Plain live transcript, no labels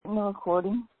No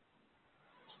recording.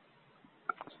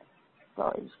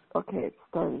 Sorry. Okay, it's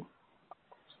started.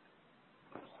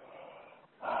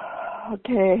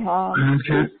 Okay. I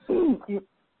can't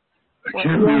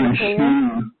really hear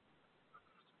you.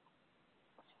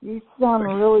 You sound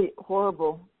really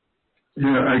horrible.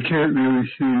 Yeah, I can't really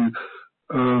hear you.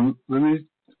 I'm going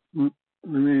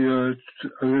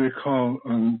to call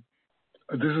on,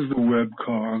 this is the web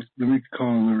call. Let me call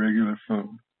on the regular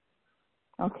phone.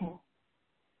 Okay.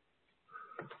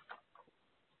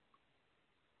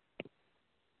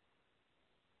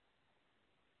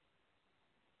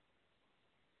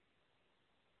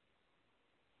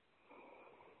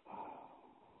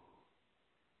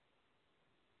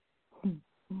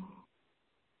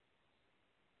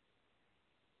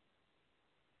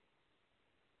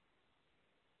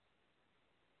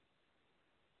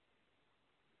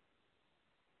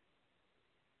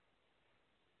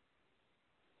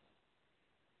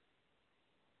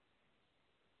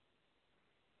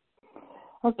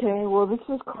 Okay, well, this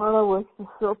is Carla with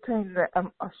Facilitating the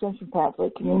Ascension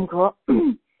Pathway Community Call,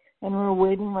 and we're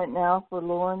waiting right now for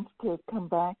Lawrence to come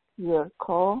back to the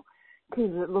call,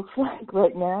 because it looks like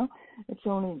right now it's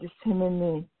only just him and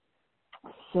me.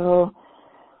 So,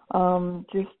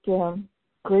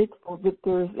 grateful that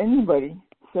there's anybody.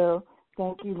 So,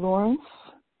 thank you, Lawrence,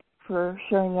 for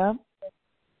showing up.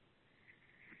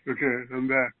 Okay, I'm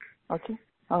back. Okay,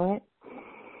 all right.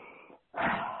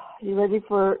 You ready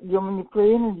for, do you want me to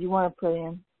pray in or do you want to pray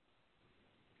in?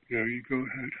 Yeah, you go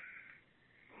ahead.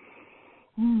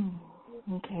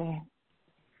 Okay.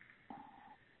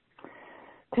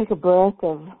 Take a breath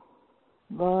of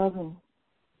love and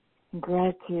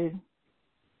gratitude.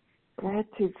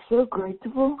 Gratitude, so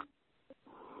grateful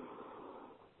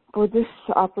for this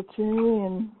opportunity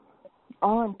and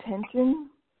our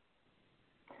intention.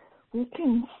 We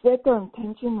can set our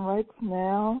intention right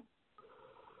now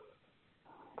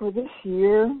for this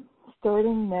year,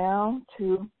 starting now,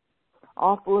 to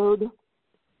offload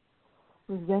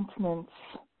resentments,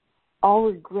 all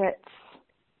regrets,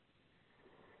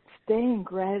 stay in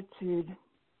gratitude,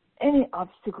 any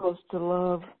obstacles to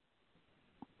love.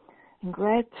 And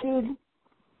gratitude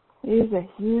is a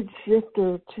huge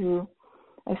shifter to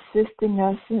assisting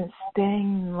us in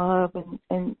staying in love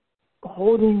and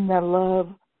holding that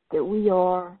love that we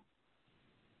are.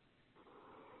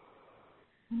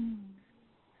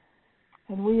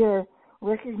 And we are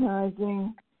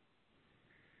recognizing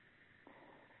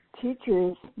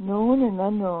teachers, known and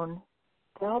unknown,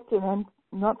 felt and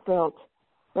not felt,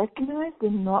 recognized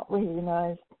and not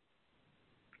recognized.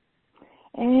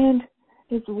 And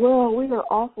as well, we are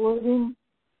offloading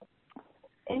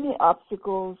any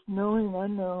obstacles, known and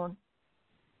unknown,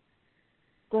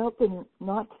 felt and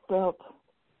not felt,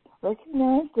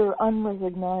 recognized or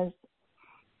unrecognized.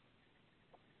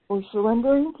 We're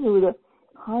surrendering to the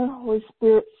High Holy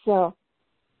Spirit self,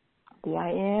 the I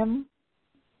am,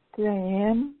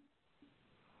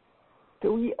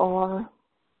 that we are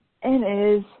and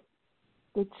is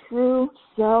the true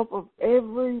self of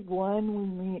everyone we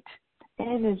meet,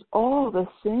 and is all the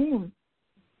same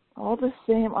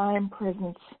I am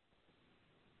presence.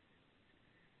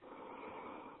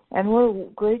 And we're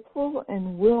grateful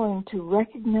and willing to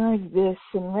recognize this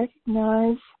and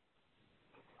recognize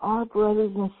our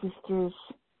brothers and sisters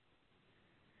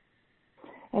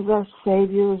as our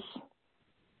saviors,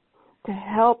 to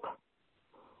help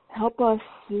us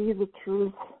see the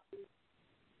truth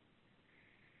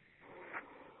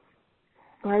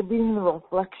by being the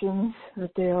reflections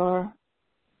that they are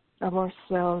of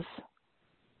ourselves.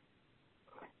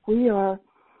 We are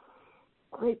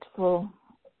grateful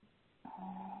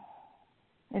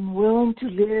and willing to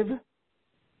live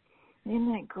in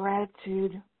that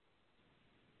gratitude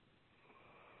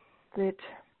that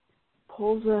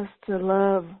pulls us to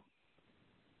love.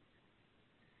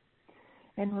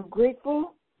 And we're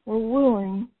grateful, we're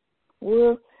willing,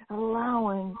 we're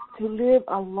allowing to live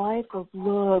a life of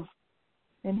love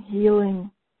and healing.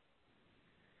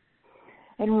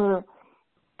 And we're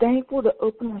thankful to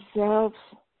open ourselves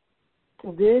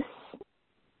to this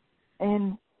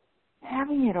and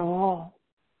having it all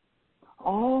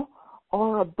our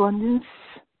abundance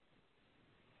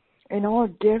and all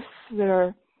gifts that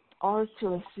are ours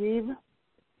to receive,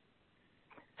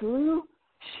 through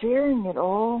sharing it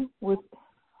all with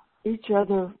each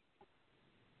other,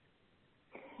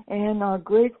 and are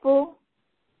grateful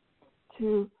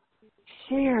to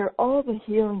share all the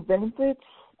healing benefits,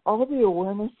 all the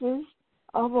awarenesses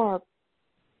of our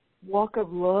walk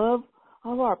of love,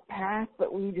 of our path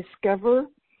that we discover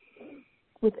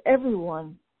with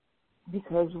everyone,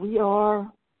 because we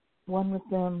are one with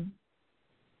them.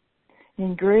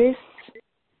 In grace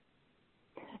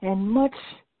and much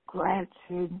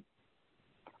gratitude.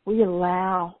 We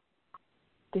allow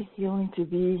the healing to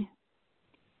be.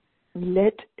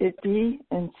 Let it be,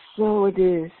 and so it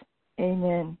is.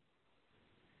 Amen.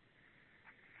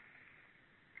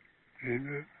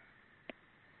 Amen.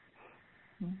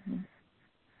 Mm-hmm.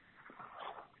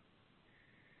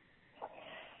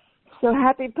 So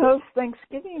happy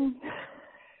post-Thanksgiving.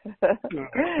 Same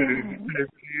to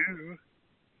you.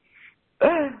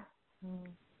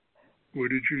 What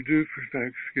did you do for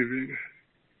Thanksgiving?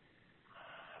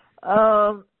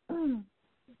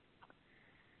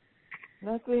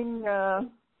 Nothing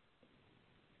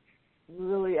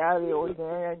really out of the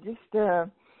ordinary.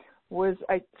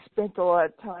 I spent a lot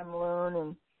of time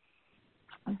alone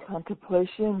and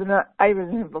contemplation, but I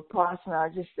didn't have a Vipassana. I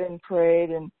just then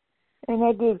prayed and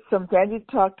I did something. I did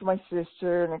talk to my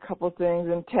sister and a couple of things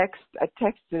and I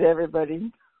texted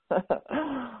everybody.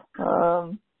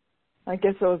 I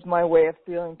guess that was my way of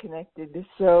feeling connected.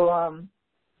 So, and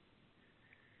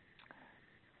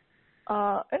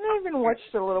I even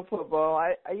watched a little football.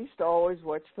 I used to always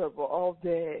watch football all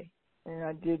day, and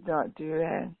I did not do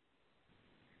that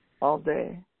all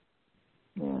day.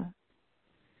 Yeah.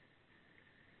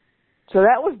 So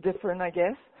that was different, I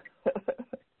guess.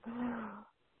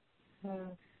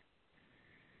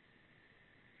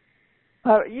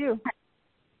 How about you?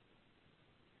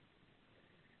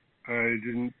 I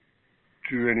didn't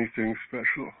do anything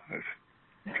special.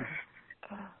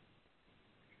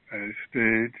 I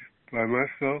stayed by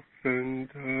myself and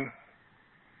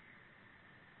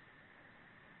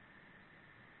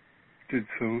did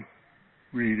some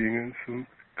reading and some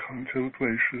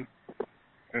contemplation.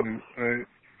 And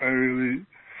I really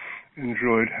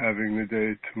enjoyed having the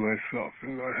day to myself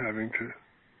and not having to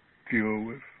deal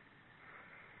with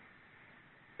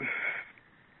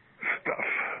stuff.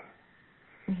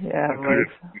 Yeah,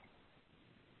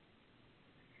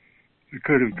 I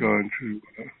could have gone to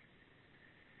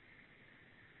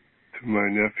my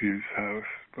nephew's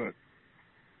house, but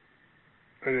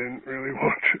I didn't really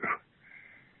want to.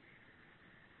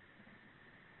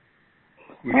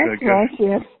 Which that's I guess. Nice,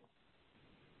 yes.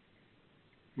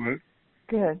 What?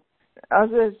 Good. I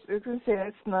was going to say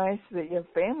that's nice that you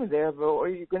have family there, but what were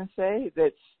you going to say?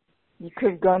 That you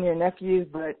could have gone to your nephew's,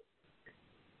 but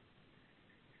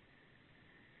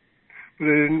I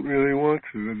didn't really want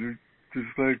to. They're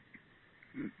just like,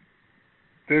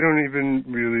 they don't even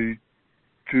really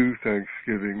do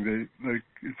Thanksgiving.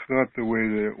 It's not the way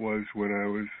that it was when I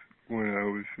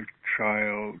was a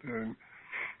child, and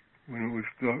when it was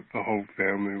the whole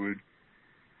family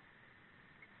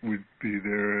would be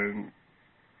there, and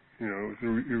you know, it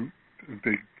was a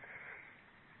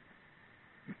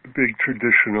big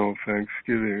traditional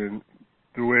Thanksgiving. And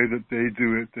the way that they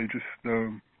do it, they just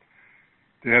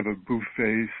they have a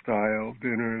buffet style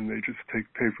dinner, and they just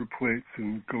take paper plates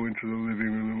and go into the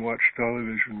living room and watch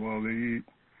television while they eat.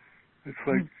 It's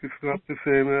like, it's not the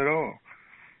same at all.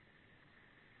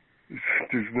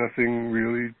 There's nothing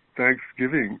really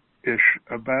Thanksgiving-ish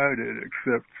about it,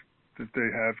 except that they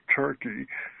have turkey.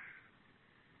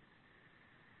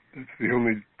 That's the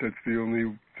only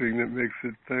thing that makes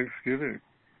it Thanksgiving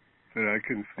that I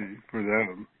can see for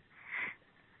them.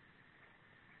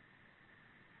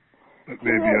 But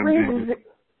maybe I'm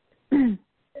being...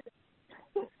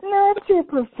 No, it's your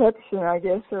perception, I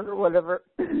guess, or whatever.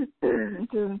 It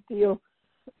doesn't feel...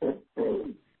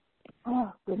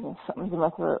 Oh, goodness, something's in my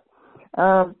throat.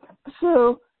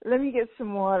 So, let me get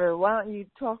some water. Why don't you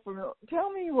tell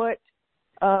me what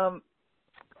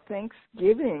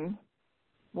Thanksgiving,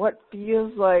 what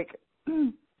feels like,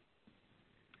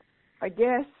 I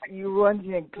guess you run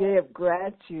in a day of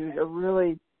gratitude, a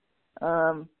really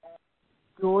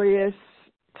joyous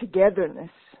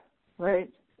togetherness, right?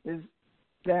 Is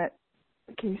that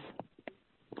the case?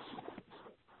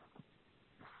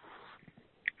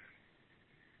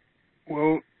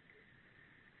 Well,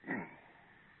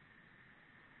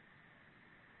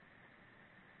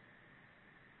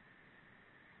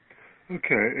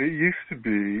 okay, it used to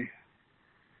be,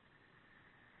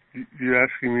 you're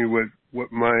asking me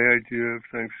what my idea of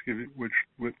Thanksgiving,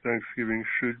 what Thanksgiving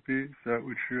should be? Is that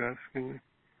what you're asking me?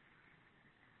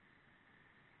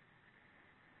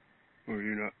 Or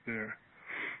you're not there?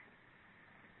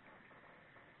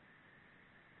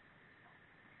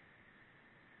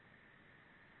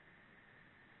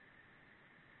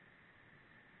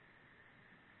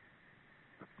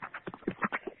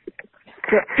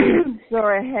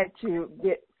 Sorry, I had to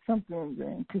get something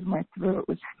in because my throat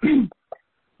was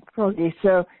foggy.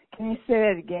 So, can you say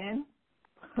that again?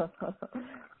 I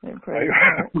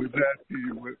was asking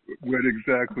you what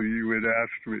exactly you had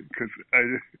asked me, because I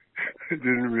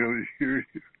didn't really hear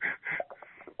you.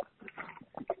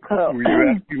 Were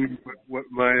you asking me what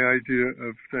my idea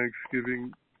of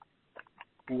Thanksgiving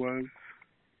was?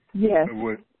 Yes.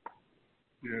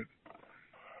 Yeah.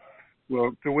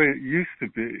 Well, the way it used to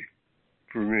be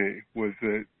for me was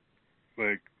that,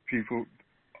 like, people,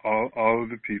 all of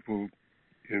the people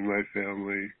in my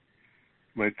family,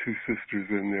 my two sisters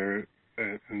and their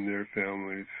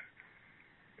families,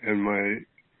 and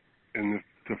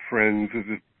the friends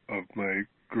of my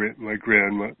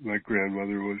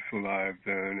grandmother was alive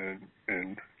then,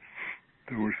 and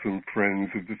there were some friends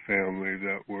of the family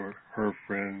that were her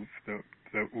friends that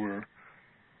were,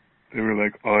 they were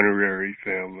like honorary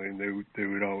family, and they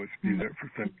would always be there for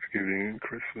Thanksgiving and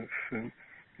Christmas, and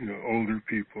older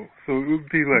people. So it would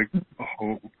be like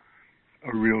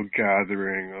a real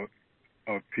gathering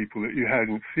of people that you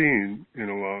hadn't seen in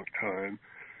a long time,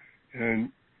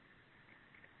 and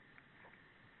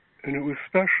it was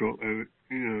special.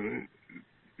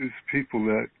 It's people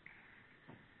that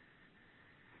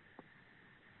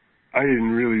I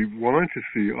didn't really want to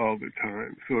see all the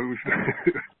time, so it was.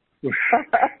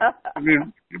 I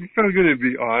mean, if I'm going to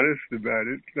be honest about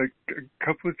it, like a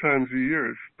couple of times a year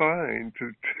is fine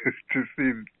to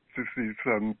see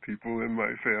some people in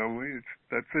my family.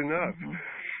 That's enough,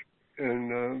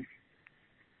 and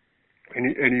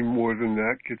any more than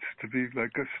that gets to be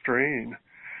like a strain.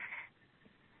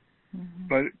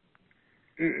 But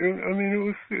it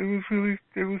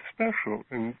was special,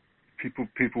 and people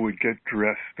would get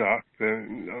dressed up,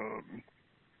 and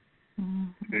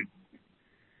they'd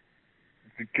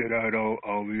get out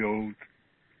all the old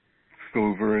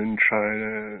silver and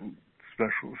china and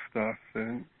special stuff,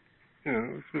 and it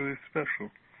was really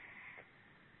special.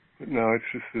 But now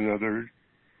it's just another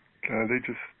they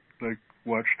just like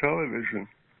watch television,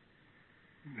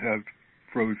 have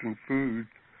frozen food.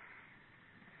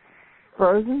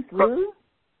 Frozen food?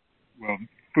 Well,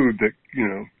 food that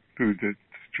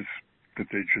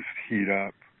they just heat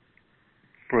up.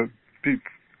 For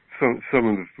some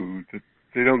of the food that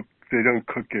they don't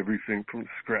cook everything from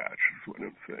scratch, is what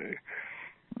I'm saying.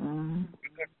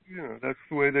 That's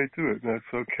the way they do it, and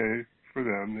that's okay for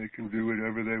them. They can do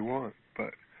whatever they want,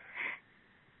 but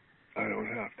I don't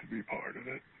have to be part of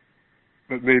it.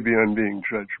 But maybe I'm being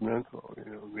judgmental,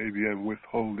 maybe I'm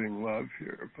withholding love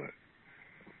here, but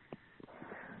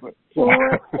well,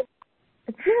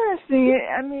 it's interesting.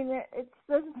 I mean, it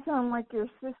doesn't sound like your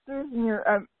sisters and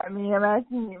I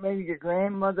imagine maybe your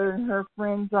grandmother and her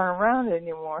friends aren't around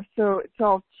anymore, so it's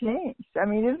all changed. I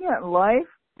mean, isn't that life?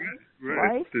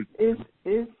 Right. Life is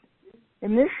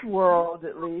in this world,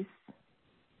 at least,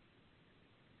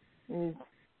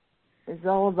 is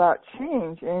all about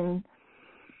change, and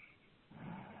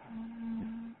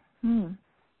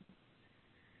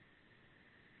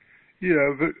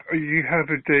Yeah, but you have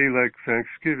a day like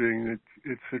Thanksgiving.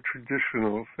 It's a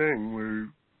traditional thing where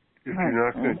if you're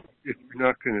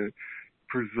not going to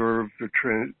preserve the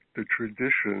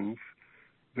traditions,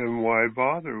 then why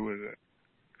bother with it?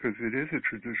 Because it is a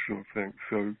traditional thing.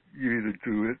 So you either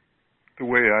do it. The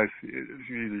way I see it is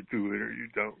you either do it or you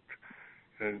don't.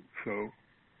 And so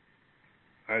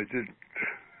I didn't.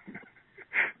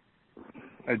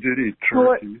 I did eat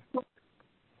turkey.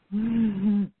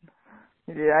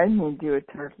 Yeah, I didn't do a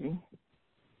turkey.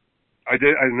 I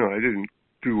did. I know I didn't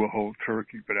do a whole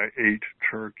turkey, but I ate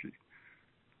turkey.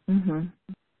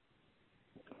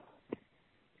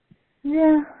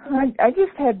 Yeah, I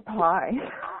just had pie.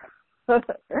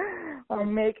 I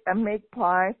make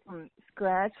pie from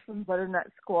scratch from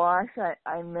butternut squash. I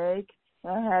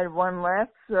had one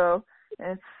left, and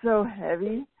it's so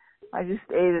heavy. I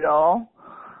just ate it all,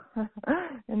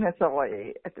 and that's all I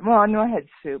ate. Well, I know I had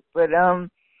soup, but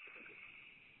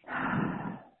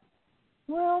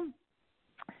well,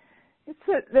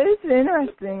 that is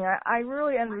interesting. I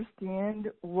really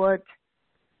understand where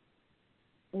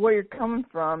you're coming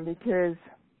from, because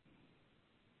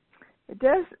it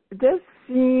does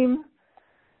seem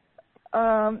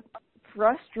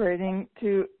frustrating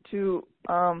to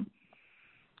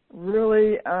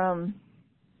really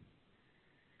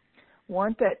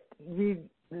want that, the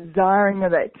desiring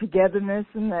of that togetherness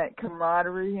and that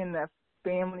camaraderie and that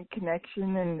family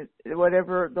connection and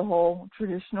whatever, the whole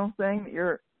traditional thing that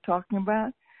you're talking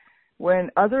about, when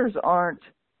others aren't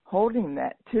holding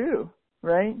that too,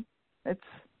 right? That's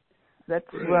right.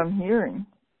 What I'm hearing.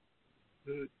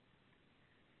 Good.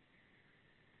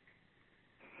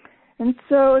 And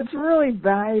so it's really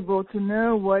valuable to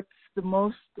know what's the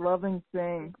most loving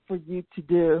thing for you to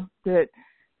do. That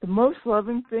the most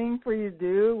loving thing for you to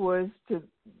do was to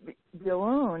be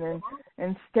alone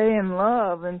and stay in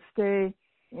love and stay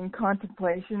in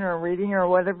contemplation or reading or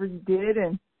whatever you did,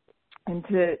 and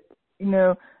to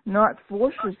not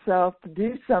force yourself to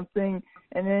do something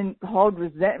and then hold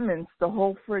resentments the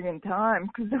whole friggin' time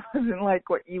because it wasn't like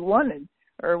what you wanted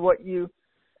or what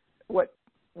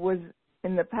was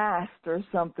in the past or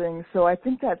something. So I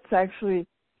think that's actually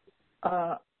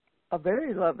a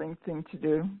very loving thing to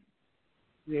do.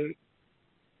 Right.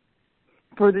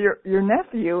 For your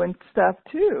nephew and stuff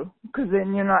too, because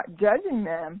then you're not judging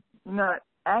them. You're not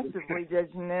actively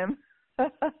judging them.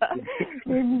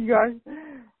 You guys,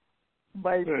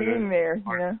 by being there,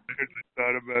 I hadn't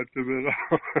thought about them at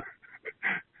all.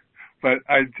 But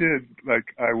I did,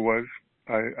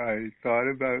 I thought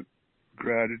about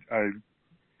gratitude. I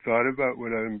thought about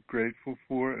what I'm grateful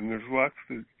for, and there's lots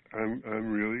that I'm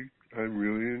really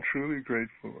and truly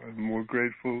grateful.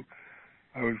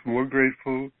 I was more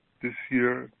grateful this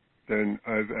year than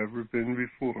I've ever been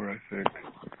before, I think.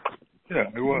 Yeah,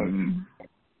 I was.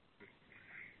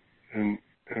 And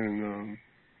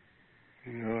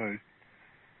I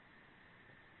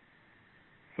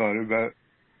thought about,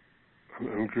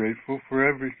 I'm grateful for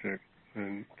everything.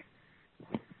 And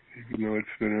even though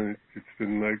it's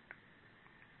been like,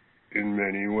 in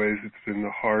many ways, it's been the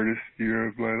hardest year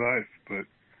of my life, but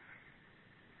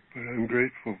I'm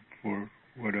grateful for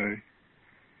what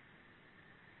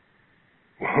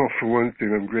well, for one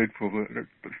thing, I'm grateful that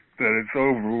it's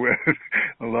over with.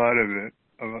 A lot of it.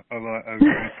 A lot. I'm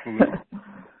grateful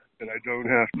that I don't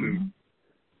have to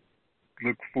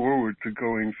look forward to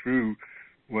going through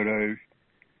what I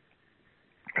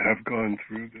have gone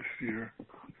through this year.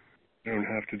 I don't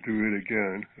have to do it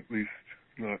again, at least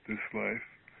not this life.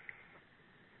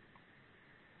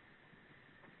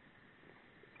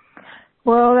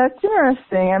 Well, that's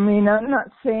interesting. I mean, I'm not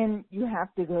saying you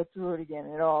have to go through it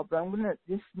again at all, but I'm going to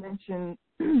just mention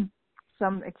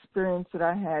some experience that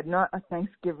I had, not a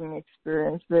Thanksgiving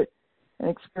experience, but an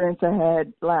experience I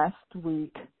had last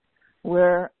week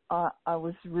where I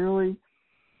was really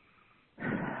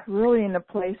in a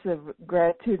place of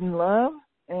gratitude and love,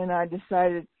 and I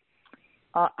decided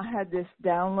I had this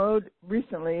download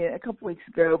recently, a couple weeks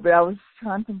ago, but I was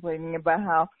contemplating about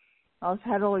how I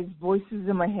had all these voices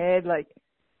in my head, like,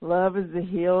 love is the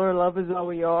healer, love is all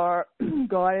we are,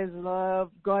 God is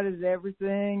love, God is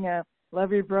everything,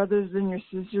 love your brothers and your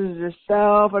sisters as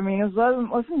yourself. I mean, it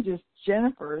wasn't just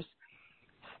Jennifer's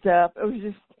stuff. It was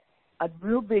just a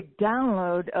real big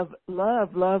download of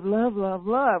love, love, love, love,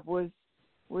 love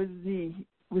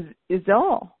is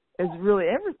all, is really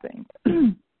everything.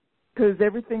 Because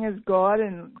everything is God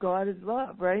and God is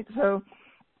love, right? So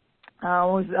I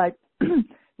was like,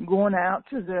 going out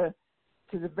to the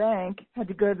bank, had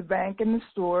to go to the bank in the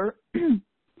store,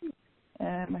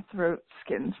 and my throat's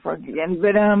getting froggy again.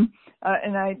 But and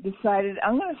I decided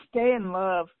I'm going to stay in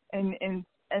love and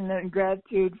then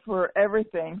gratitude for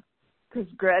everything, because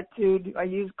I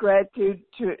use gratitude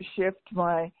to shift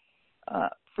my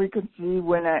frequency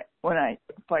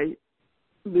if I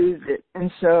lose it,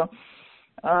 and so.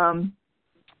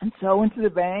 And so I went to the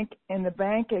bank, and the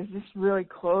bank is just really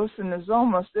close, and it's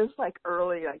like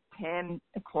early, like 10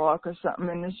 o'clock or something,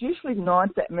 and there's usually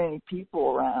not that many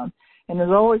people around, and there's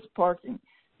always parking.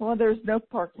 Well, there's no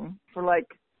parking for like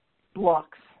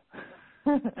blocks.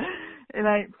 And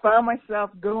I found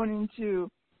myself going into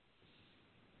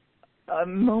a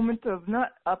moment of not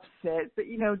upset, but,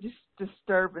 just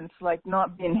disturbance, like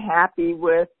not being happy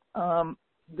with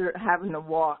having to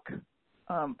walk.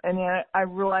 And then I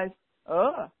realized,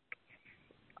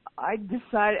 I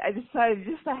decided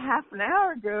just a half an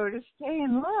hour ago to stay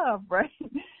in love, right?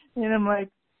 And I'm like,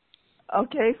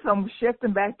 okay, so I'm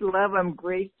shifting back to love. I'm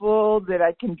grateful that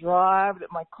I can drive,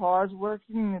 that my car's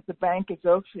working, that the bank is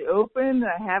actually open,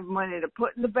 that I have money to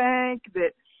put in the bank,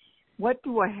 that what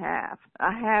do I have?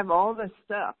 I have all this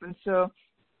stuff. And so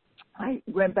I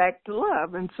went back to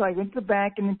love. And so I went to the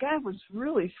bank, and the guy was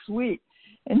really sweet.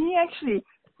 And he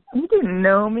didn't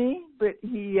know me, but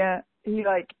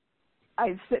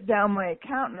I set down my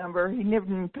account number. He never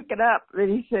even pick it up. But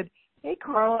he said, "Hey,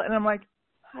 Carla," and I'm like,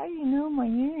 "How do you know my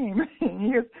name?"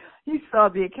 And he saw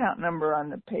the account number on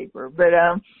the paper. But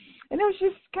and it was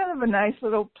just kind of a nice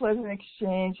little pleasant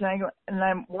exchange. And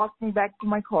I'm walking back to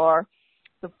my car,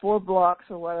 the 4 blocks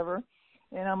or whatever,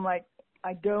 and I'm like,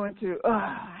 I go into,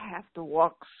 I have to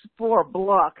walk 4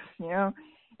 blocks, and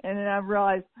then I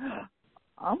realized.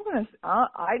 I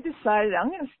decided I'm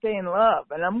going to stay in love,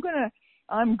 and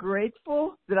I'm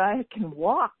grateful that I can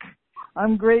walk.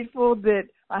 I'm grateful that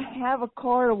I have a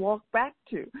car to walk back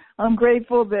to. I'm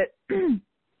grateful that, and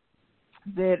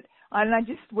I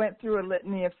just went through a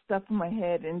litany of stuff in my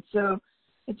head. And so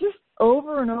it just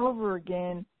over and over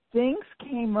again, things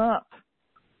came up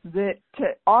that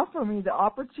to offer me the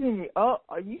opportunity. Oh,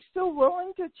 are you still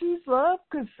willing to choose love?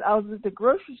 Because I was at the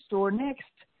grocery store next,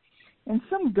 and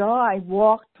some guy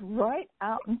walked right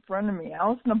out in front of me. I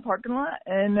was in the parking lot,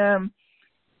 and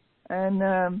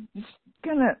just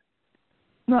kind of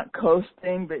not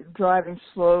coasting, but driving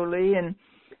slowly, and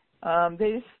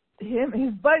his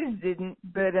buddies didn't,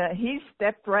 but he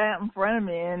stepped right out in front of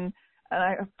me, and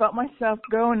I felt myself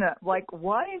going like,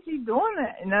 why is he doing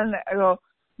that? And then I go,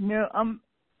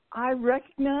 I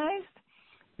recognized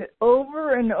that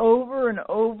over and over and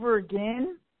over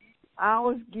again, I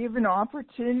was given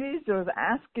opportunities that was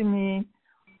asking me,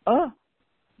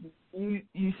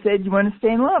 you said you want to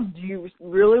stay in love. Do you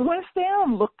really want to stay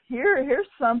in love? Look, here's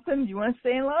something. Do you want to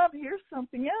stay in love? Here's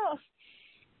something else.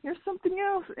 Here's something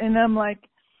else. And I'm like,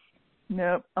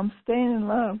 nope, I'm staying in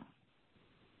love.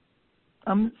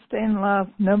 I'm staying in love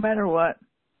no matter what.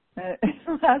 It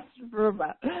lasted for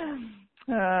about,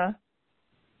 I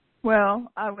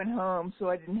went home, so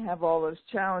I didn't have all those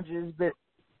challenges, but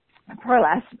it probably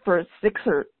lasted for 6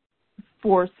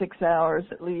 hours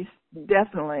at least,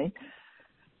 definitely.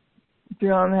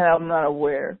 Beyond that, I'm not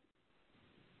aware.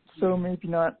 So maybe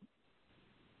not.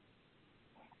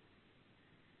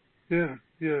 Yeah,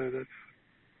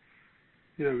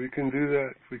 we can do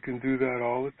that. We can do that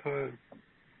all the time.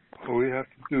 All we have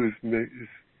to do is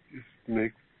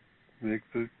make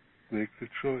the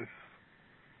choice.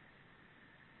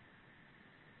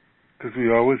 Because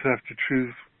we always have to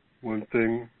choose one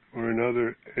thing or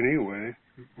another anyway.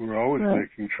 We're always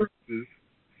making choices,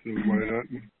 so why not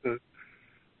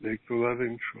make the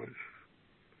loving choice?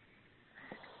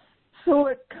 So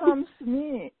what comes to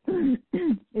me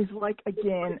is like,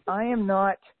 again, I am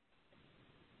not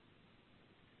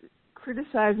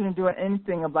criticizing or doing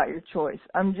anything about your choice.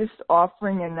 I'm just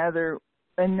offering another,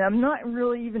 and I'm not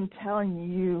really even telling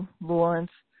you,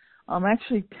 Lawrence. I'm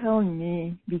actually telling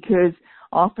me, because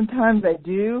oftentimes I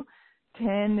do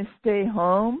tend to stay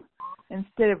home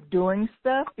instead of doing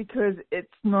stuff because it's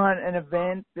not an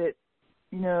event that,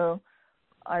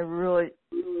 I really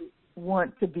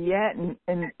want to be at, and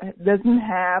it doesn't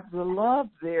have the love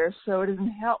there, so it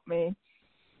doesn't help me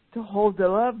to hold the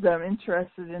love that I'm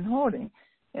interested in holding.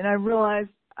 And I realized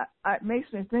it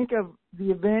makes me think of the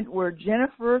event where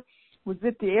Jennifer was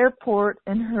at the airport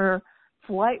and her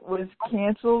flight was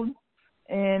canceled,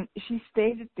 and she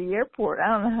stayed at the airport, I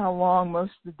don't know how long,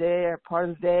 most of the day or part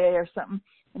of the day or something,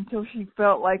 until she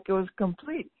felt like it was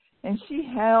complete. And she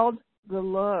held the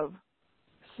love.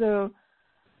 So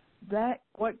that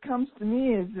what comes to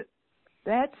me is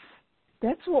that's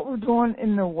what we're doing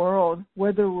in the world,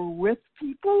 whether we're with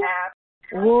people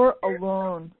or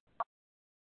alone.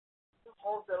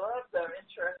 Hold the love that I'm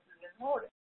interested in holding.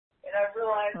 And I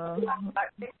realized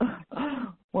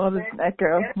well, this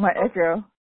echo, my echo.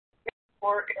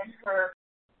 And her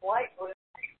flight was.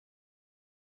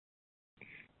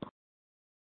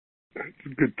 It's a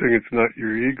good thing it's not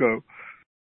your ego.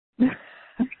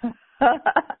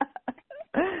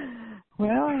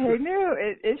 Well, hey, no,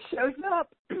 it shows up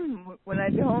when I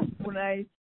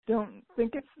don't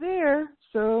think it's there.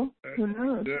 So who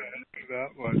knows? Yeah, that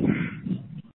one.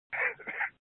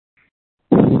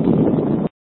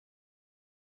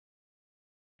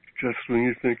 Just when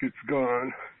you think it's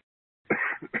gone.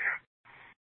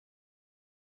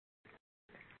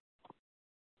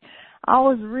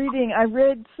 I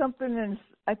read something, and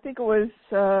I think it was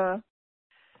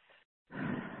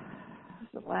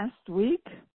it last week?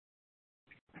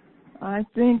 I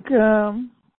think it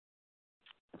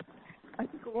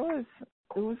was.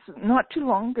 It was not too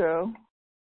long ago.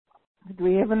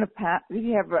 We have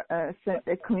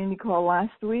a community call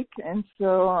last week, and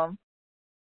so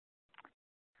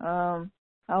I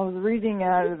was reading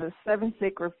out of the 7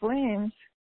 Sacred Flames.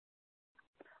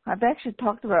 I've actually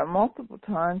talked about it multiple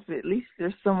times, but at least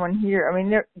there's someone here. I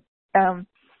mean,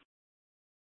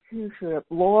 who showed up?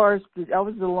 Lars. I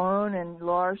was alone, and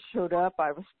Lars showed up.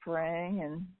 I was praying,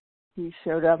 and he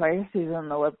showed up. I guess he was on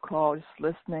the web call just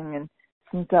listening, and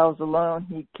since I was alone,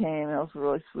 he came. It was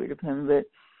really sweet of him. But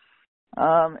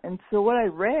and so what I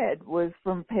read was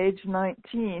from page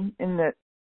 19 in the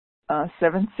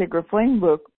 7 Sacred Flame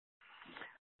book.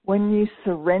 When you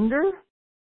surrender,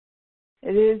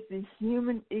 it is the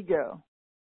human ego,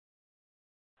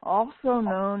 also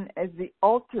known as the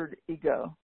altered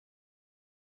ego.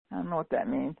 I don't know what that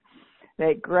means.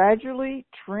 That gradually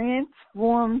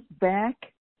transforms back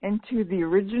into the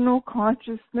original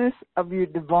consciousness of your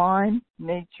divine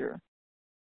nature.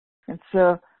 And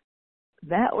so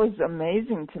that was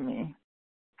amazing to me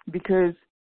because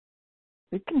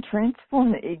it can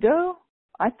transform the ego.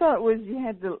 I thought it was you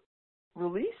had to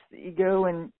release the ego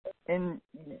and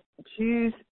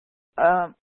choose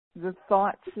the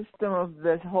thought system of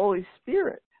the Holy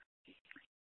Spirit.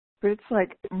 But it's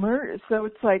like so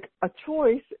it's like a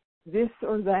choice, this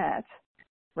or that,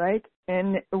 right?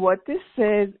 And what this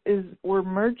says is we're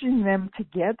merging them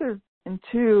together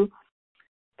into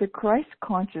the Christ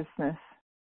consciousness.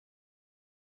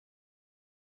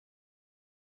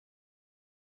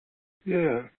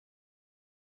 Yeah.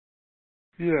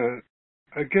 Yeah.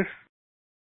 I guess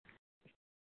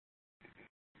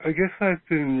I've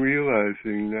been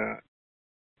realizing that.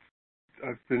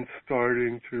 I've been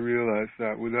starting to realize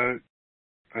that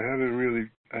I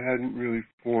hadn't really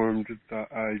formed the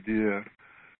idea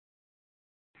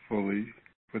fully,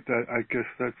 but I guess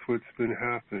that's what's been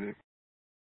happening.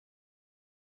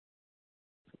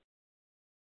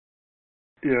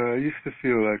 Yeah, I used to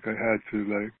feel like I had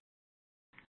to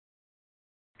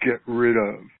get rid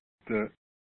of the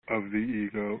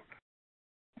ego,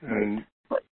 and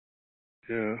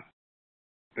yeah,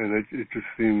 and it just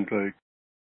seemed like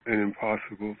an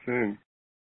impossible thing.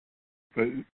 But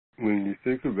when you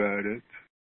think about it,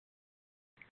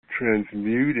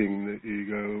 transmuting the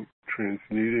ego,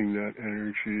 transmuting that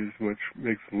energy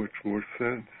makes much more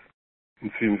sense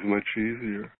and seems much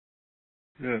easier.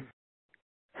 Yeah.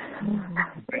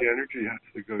 The energy has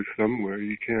to go somewhere.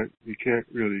 You can't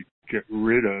really get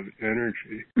rid of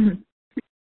energy.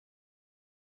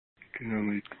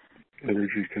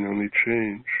 Energy can only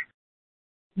change.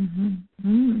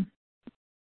 Mm-hmm.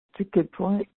 It's a good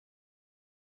point.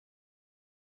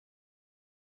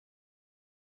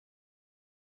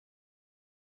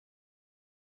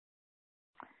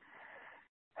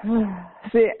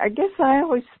 See, I guess I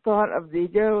always thought of the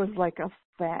ego as like a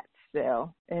fat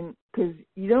cell, and because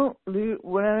you don't lose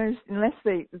unless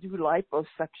they do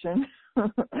liposuction,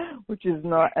 which is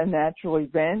not a natural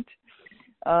event.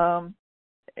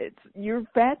 It's your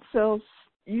fat cells.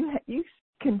 You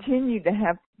continue to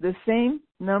have the same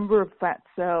number of fat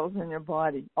cells in your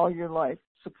body all your life,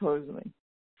 supposedly.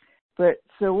 But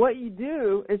so what you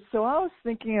do is, so I was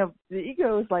thinking of the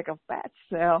ego as like a fat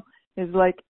cell, is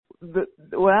like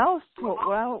what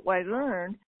I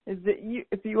learned is that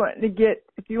if you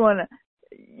want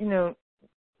to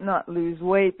not lose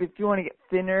weight, but if you want to get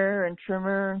thinner and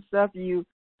trimmer and stuff, you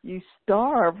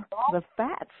starve the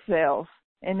fat cells,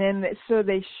 and then so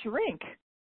they shrink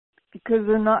because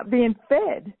they're not being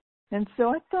fed. And so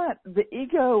I thought the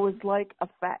ego was like a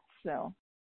fat cell,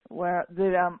 where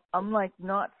that I'm like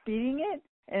not feeding it,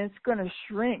 and it's going to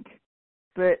shrink,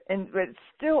 but it's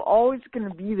still always going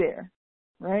to be there,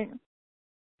 right?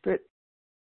 But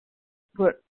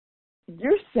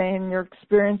you're saying you're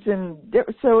experiencing,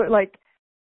 so it like,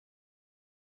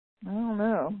 I don't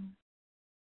know.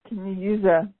 Can you use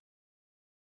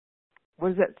what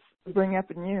does that bring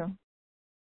up in you?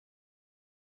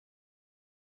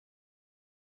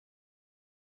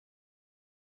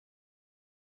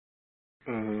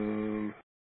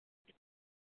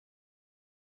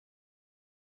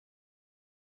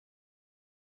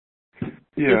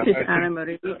 Yeah. This is Anna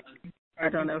Marie. I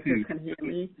don't know if you can hear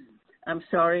me. I'm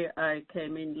sorry I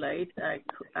came in late.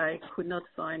 I could not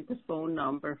find the phone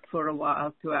number for a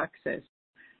while to access.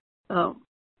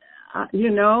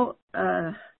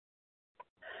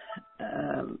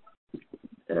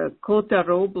 Cota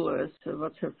Robles,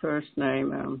 what's her first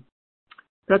name?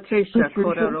 Patricia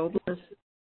Cota Robles.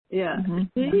 Yeah,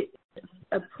 she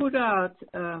put out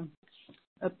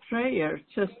a prayer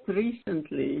just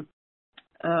recently,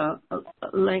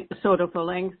 sort of a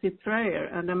lengthy prayer,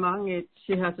 and among it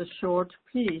she has a short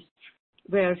piece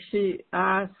where she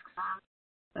asks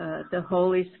the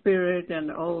Holy Spirit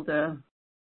and all the,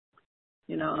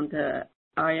 the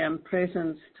I am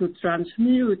presence to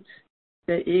transmute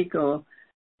the ego,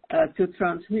 to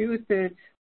transmute it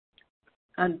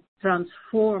and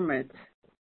transform it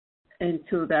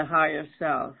into the higher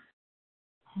self.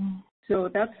 So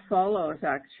that follows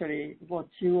actually what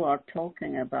you are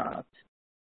talking about.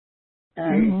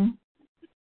 And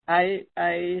I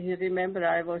remember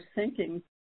I was thinking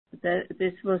that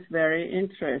this was very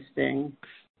interesting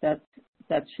that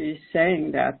she's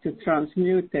saying that, to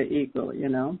transmute the ego,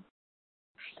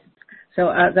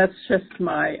 So that's just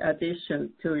my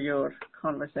addition to your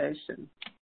conversation.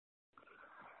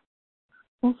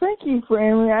 Well, thank you,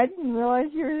 Emily. I didn't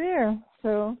realize you were there,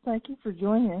 so thank you for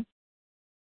joining us.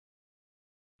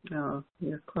 No,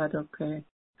 you're quite okay.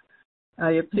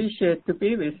 I appreciate to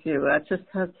be with you. I just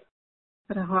had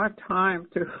a hard time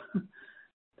to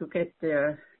get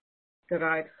the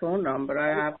right phone number.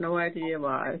 I have no idea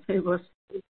why. It was,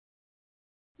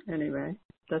 anyway,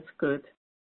 that's good.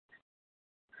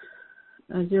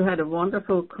 And you had a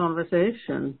wonderful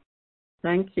conversation.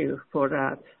 Thank you for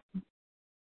that.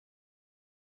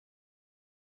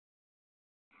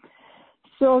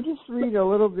 So I'll just read a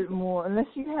little bit more, unless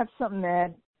you have something to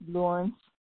add, Lawrence.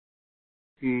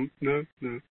 No.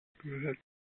 Go ahead.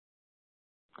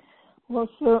 Well,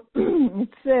 so it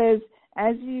says,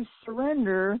 as you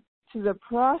surrender to the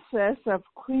process of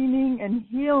cleaning and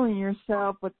healing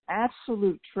yourself with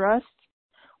absolute trust,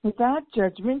 without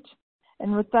judgment,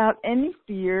 and without any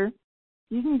fear,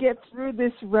 you can get through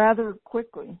this rather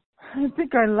quickly. I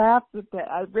think I laughed at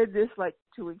that. I read this like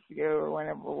 2 weeks ago or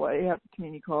whenever I had the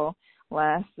community call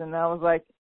last, and I was like,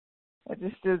 it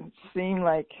just didn't seem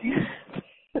like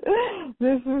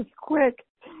this was quick.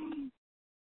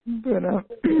 But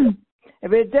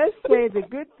it does say the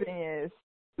good thing is,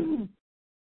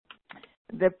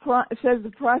 it says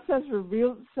the process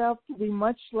reveals itself to be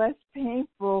much less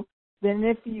painful than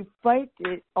if you fight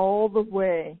it all the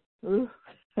way. Ooh,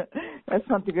 that's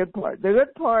not the good part. The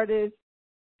good part is,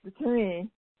 to me,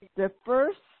 the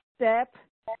first step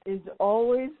is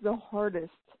always the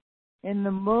hardest and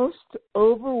the most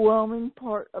overwhelming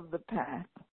part of the path.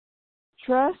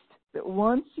 Trust that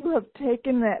once you have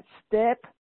taken that step,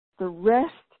 the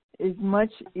rest is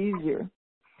much easier.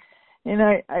 And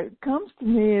it comes to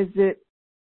me is that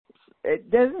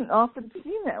it doesn't often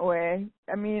seem that way.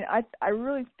 I mean, I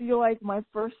really feel like my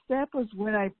first step was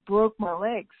when I broke my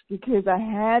legs, because I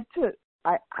had to,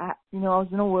 I was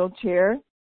in a wheelchair,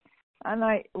 and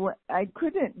I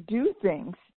couldn't do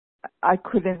things. I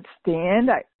couldn't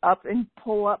stand up and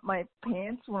pull up my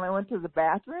pants when I went to the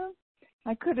bathroom.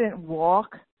 I couldn't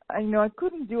walk. I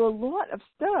couldn't do a lot of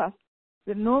stuff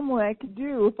that normally I could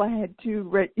do if I had two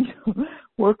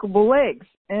workable legs.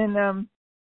 And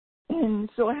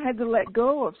so I had to let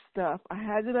go of stuff. I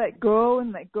had to let go,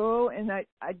 and I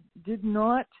did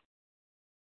not.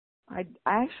 I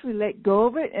actually let go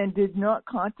of it and did not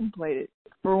contemplate it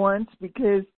for once,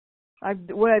 because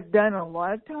what I've done a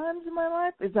lot of times in my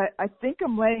life is I think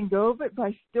I'm letting go of it, but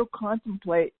I still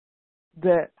contemplate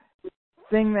the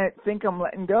thing that I think I'm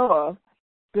letting go of,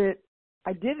 but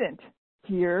I didn't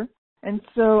here. And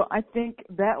so I think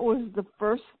that was the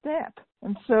first step.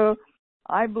 And so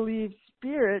I believe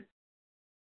Spirit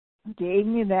gave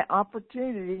me that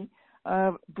opportunity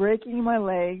of breaking my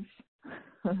legs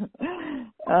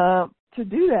to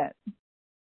do that.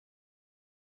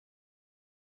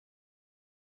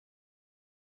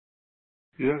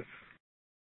 Yes.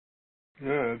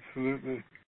 Yeah, absolutely.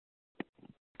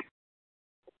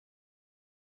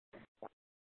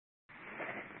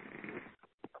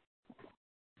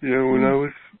 Yeah, when I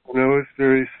was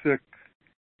very sick,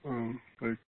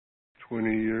 like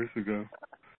 20 years ago,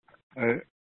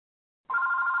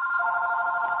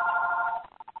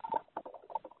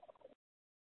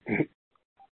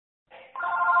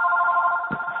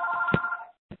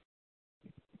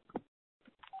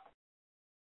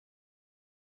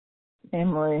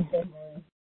 Anne-Marie.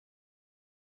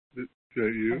 Is that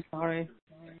you? I'm sorry.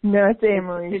 No, it's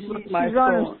Anne-Marie. She's my on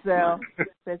phone. her cell.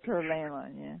 That's her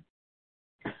landline, yeah.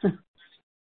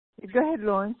 Go ahead,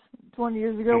 Lawrence. 20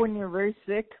 years ago when you were very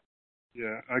sick?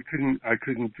 Yeah, I couldn't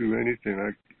do anything.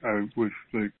 I was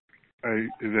like, I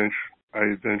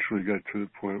eventually got to the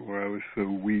point where I was so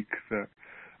weak that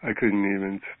I couldn't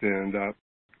even stand up.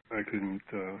 I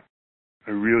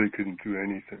really couldn't do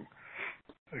anything.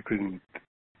 I couldn't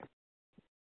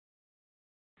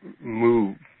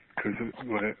move because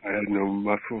I had no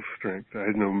muscle strength. I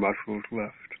had no muscles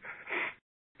left.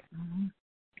 Mm-hmm.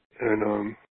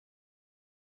 And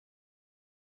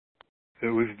it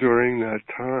was during that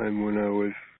time when I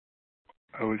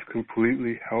was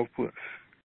completely helpless.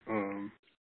 I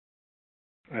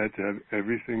had to have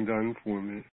everything done for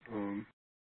me.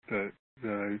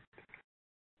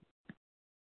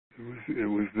 It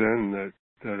was then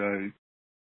that I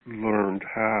learned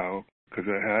how, because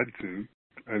I had to.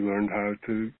 I learned how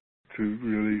to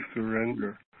really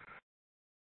surrender,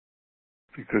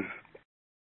 because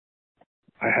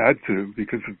I had to,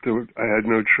 because I had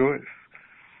no choice.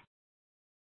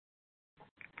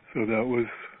 So that was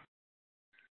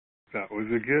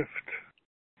a gift.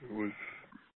 It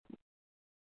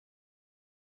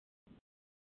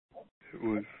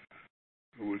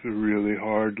was a really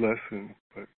hard lesson,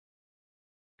 but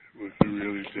it was a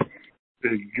really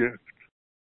big gift.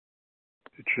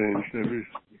 It changed everything,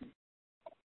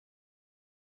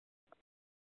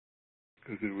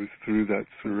 because it was through that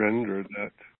surrender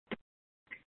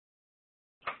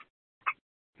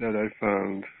that I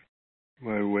found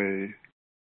my way,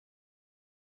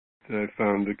 that I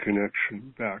found the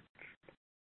connection back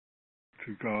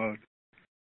to God.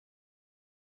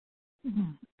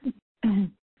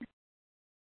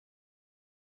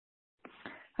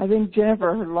 I think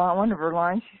Jennifer, one of her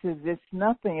lines, she says, it's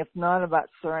nothing if not about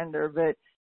surrender. But,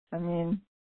 I mean,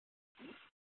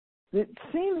 it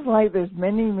seems like there's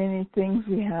many, many things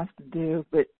we have to do,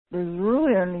 but there's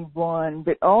really only one.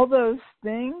 But all those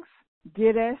things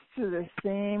get us to the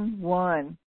same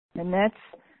one, and that's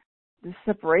the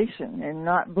separation, and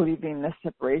not believing the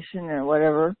separation or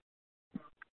whatever.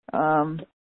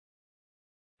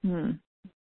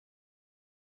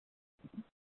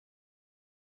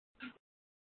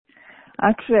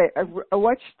 Actually, I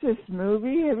watched this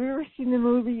movie. Have you ever seen the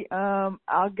movie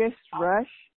August Rush?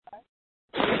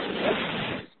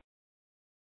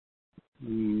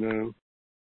 No.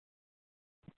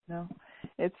 No.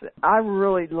 I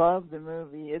really love the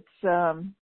movie. It's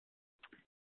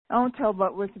I won't tell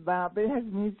about what it's about, but it has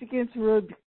music, and it's really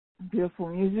beautiful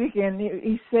music. And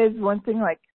he says one thing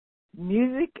like,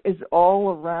 music is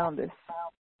all around us.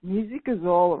 Music is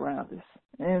all around us.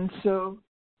 And so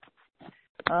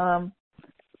I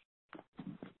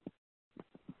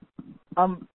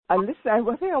think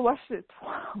I watched it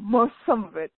some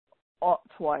of it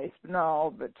twice, but not all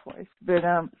of it twice. But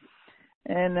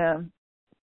and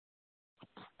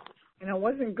I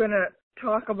wasn't gonna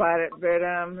talk about it, but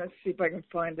let's see if I can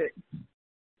find it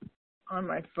on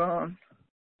my phone.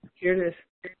 Here it is.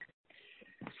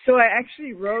 So I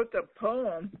actually wrote a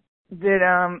poem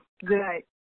that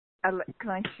can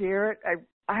I share it?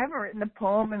 I haven't written a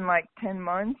poem in like 10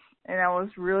 months, and I was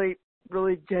really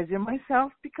judging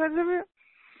myself because of it,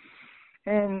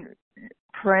 and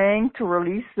praying to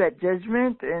release that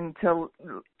judgment and to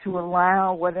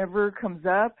allow whatever comes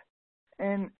up.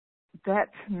 And that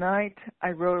night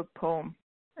I wrote a poem,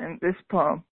 and this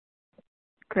poem,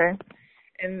 okay?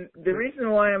 And the reason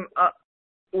why I'm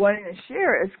wanting to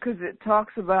share it is because it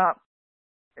talks about,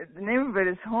 the name of it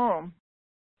is Home,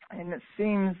 and it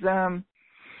seems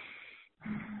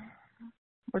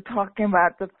we're talking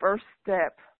about the first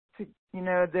step to,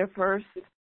 the first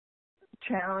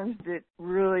challenge that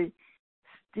really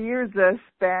steers us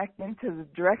back into the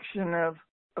direction of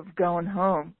going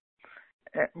home,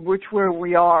 which where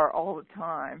we are all the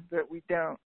time, but we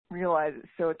don't realize it.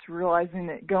 So it's realizing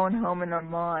it, going home in our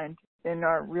mind, in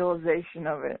our realization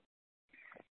of it.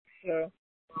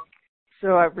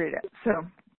 So I read it. So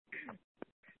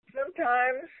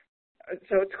sometimes,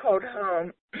 so it's called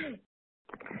Home.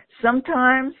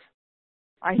 Sometimes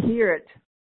I hear it,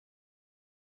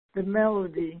 the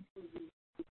melody,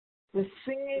 the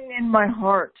singing in my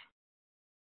heart.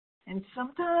 And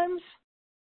sometimes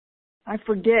I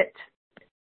forget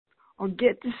or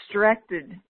get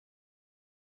distracted.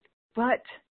 But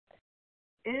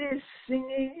it is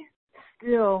singing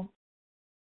still.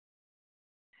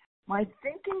 My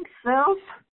thinking self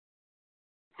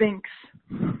thinks,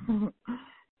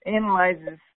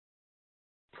 analyzes,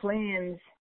 plans.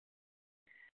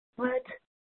 But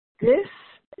this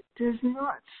does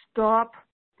not stop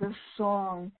the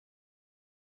song.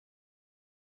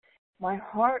 My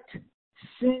heart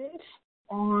sings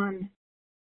on,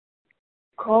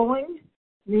 calling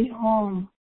me home.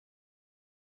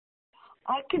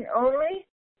 I can only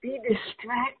be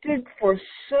distracted for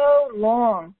so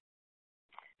long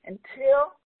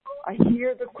until I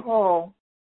hear the call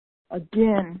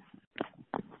again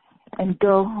and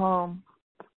go home.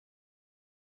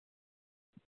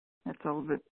 That's all of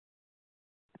it.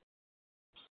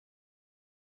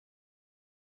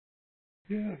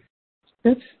 Yeah.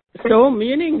 That's so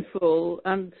meaningful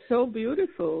and so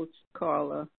beautiful,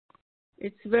 Carla.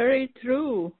 It's very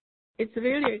true. It's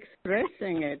really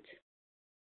expressing it.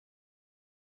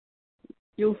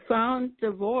 You found the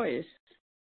voice.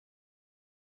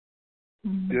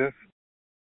 Yes.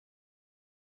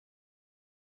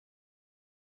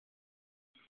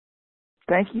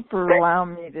 Thank you for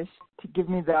allowing me to give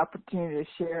me the opportunity to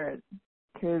share it,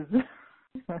 because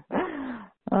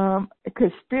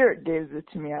Spirit gives it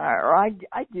to me, I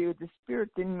do. The Spirit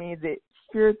in me, the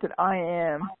Spirit that I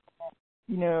am,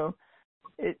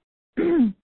 it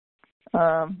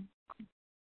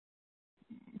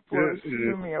flows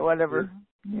through me or whatever.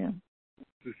 Yeah.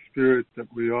 The Spirit that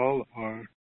we all are.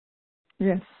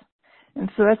 Yes. And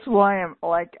so that's why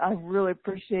I really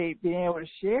appreciate being able to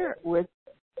share it with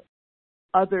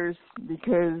others,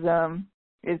 because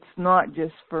it's not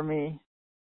just for me.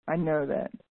 I know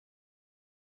that.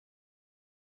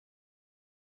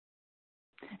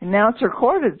 And now it's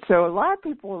recorded, so a lot of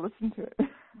people will listen to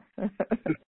it.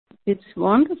 It's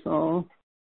wonderful.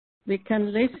 We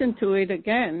can listen to it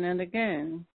again and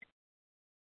again.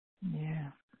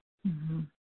 Yeah. Mm-hmm.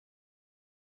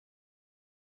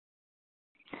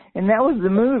 And that was the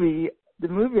movie. The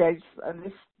movie, I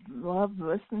just love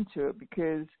listening to it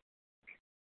because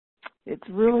it's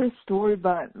really a story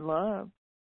about love.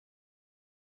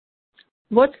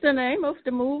 What's the name of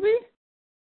the movie?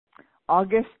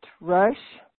 August Rush.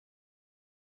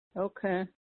 Okay.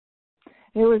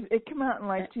 It came out in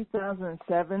like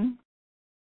 2007.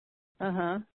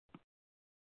 Uh-huh.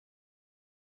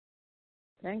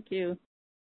 Thank you.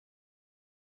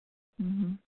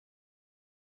 Mm-hmm.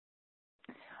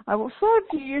 I saw it a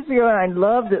few years ago and I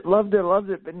loved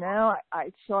it. But now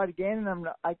I saw it again and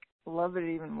I love it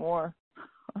even more.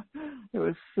 It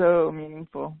was so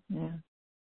meaningful. Yeah.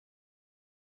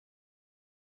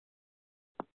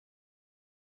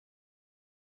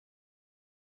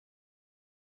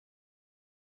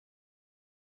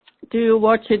 Do you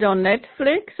watch it on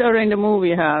Netflix or in the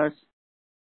movie house?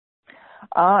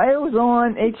 It was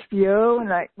on HBO, and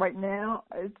right now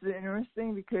it's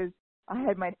interesting because I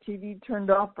had my TV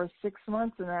turned off for 6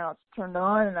 months, and now it's turned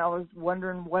on, and I was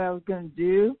wondering what I was going to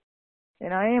do.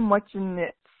 And I am watching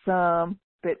it some,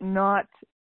 but not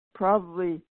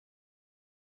probably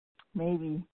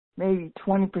maybe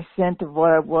 20% of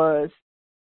what I was,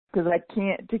 because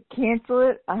to cancel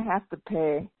it, I have to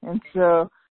pay, and so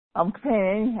I'm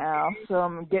paying anyhow. So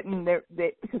I'm getting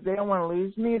because they don't want to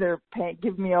lose me. They're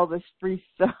giving me all this free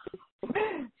stuff.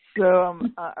 So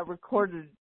I recorded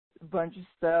a bunch of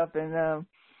stuff, and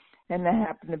that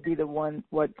happened to be the one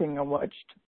thing I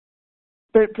watched.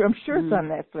 But I'm sure it's on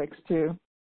Netflix too.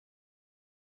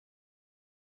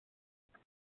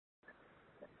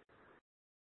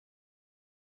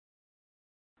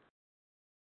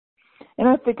 And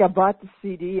I think I bought the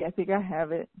CD. I think I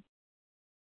have it.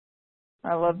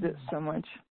 I loved it so much.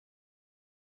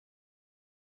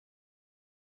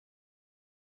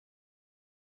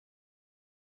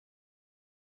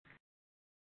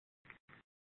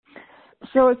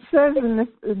 So it says in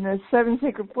the Seven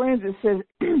Sacred Flames, it says,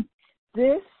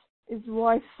 this is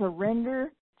why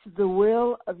surrender to the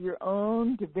will of your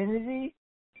own divinity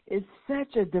is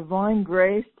such a divine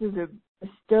grace to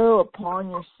bestow upon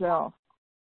yourself.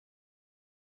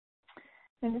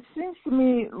 And it seems to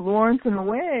me, Lawrence, in a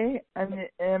way, I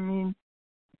mean,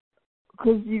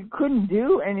 because you couldn't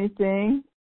do anything,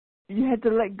 you had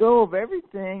to let go of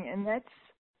everything, and that's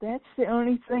the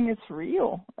only thing that's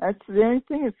real. That's the only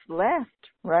thing that's left,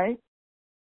 right?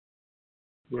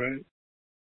 Right.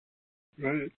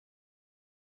 Right.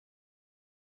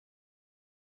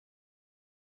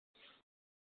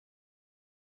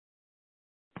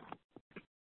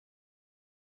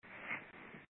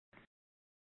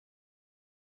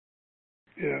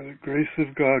 Yeah, the grace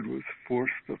of God was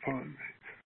forced upon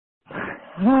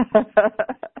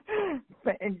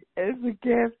As a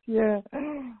gift, yeah.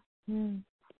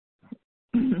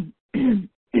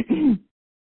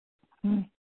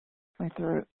 My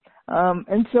throat.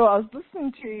 And so I was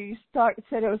listening to you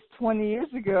said it was 20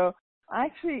 years ago.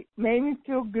 Actually made me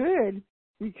feel good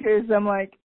because I'm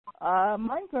like,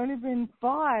 mine's only been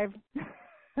 5.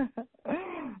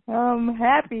 I'm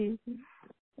happy.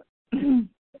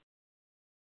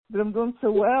 But I'm doing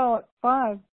so well at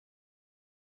 5.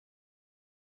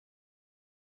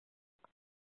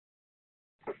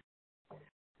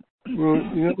 Well,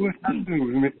 you know what happened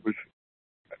with me was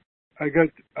I got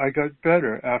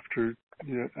better after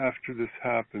this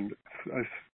happened.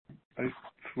 I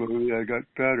slowly I got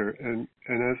better, and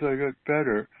as I got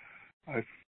better,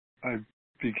 I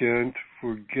began to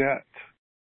forget.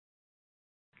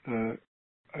 I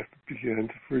began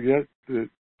to forget the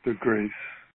grace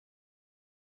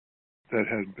that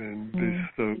had been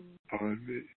bestowed upon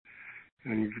me,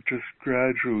 and just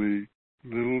gradually,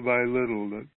 little by little,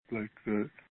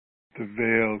 the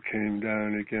veil came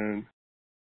down again.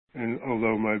 And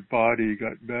although my body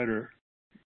got better,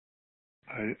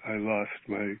 I lost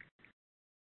my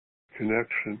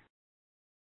connection.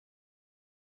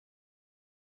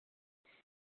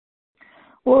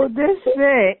 Well, this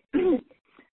say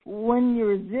when you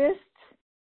resist.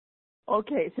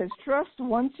 Okay, it says trust.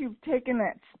 Once you've taken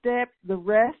that step, the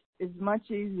rest is much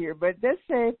easier. But this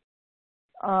say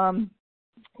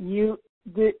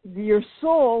your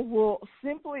soul will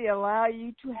simply allow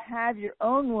you to have your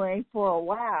own way for a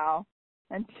while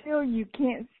until you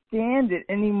can't stand it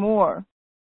anymore.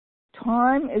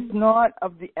 Time is not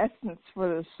of the essence for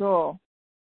the soul.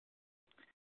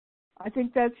 I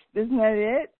think isn't that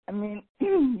it? I mean,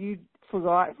 you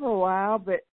forgot for a while,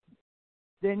 but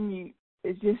then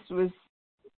it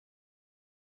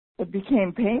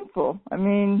became painful. I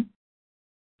mean,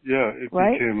 yeah,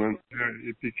 right?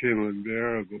 It became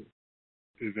unbearable.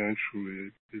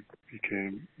 Eventually, it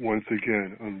became once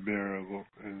again unbearable,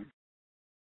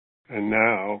 and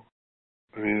now,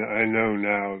 I mean, I know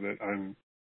now that I'm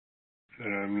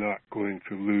not going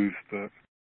to lose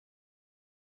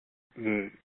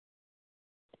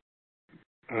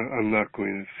I'm not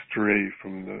going to stray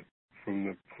from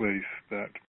the place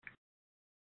that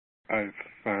I've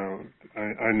found.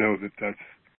 I know that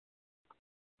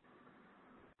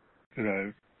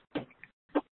that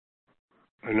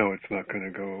I know it's not going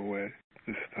to go away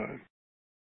this time.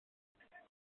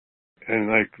 And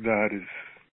like that is,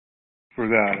 for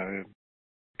that I am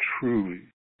truly,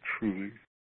 truly,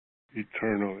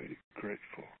 eternally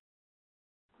grateful.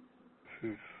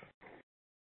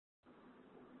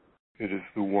 It is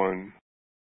the one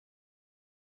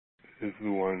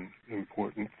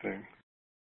important thing.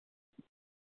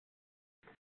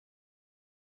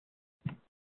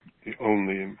 The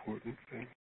only important thing.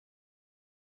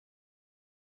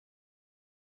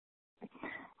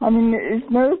 I mean, there's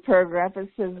another paragraph. It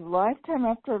says, lifetime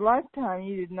after lifetime,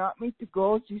 you did not meet the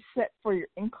goals you set for your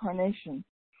incarnation.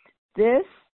 This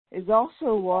is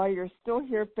also why you're still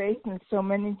here facing so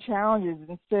many challenges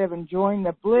instead of enjoying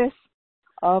the bliss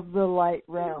of the light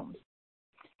realms.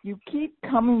 You keep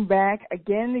coming back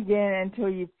again and again until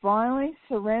you finally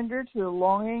surrender to the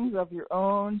longings of your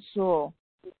own soul.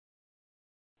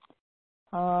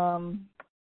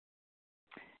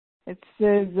 It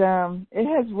says, it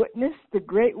has witnessed the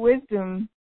great wisdom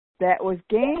that was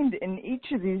gained in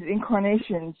each of these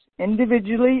incarnations,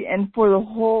 individually and for the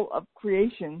whole of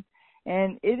creation,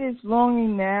 and it is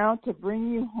longing now to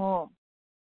bring you home,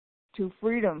 to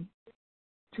freedom,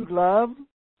 to love,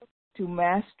 to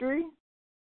mastery,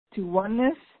 to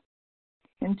oneness,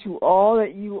 and to all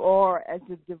that you are as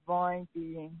a divine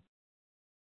being.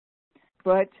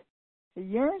 But it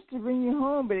yearns to bring you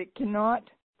home, but it cannot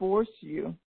force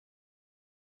you.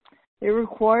 It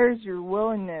requires your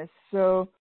willingness, so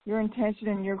your intention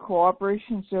and your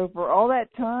cooperation. So for all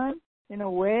that time, in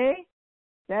a way,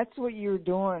 that's what you're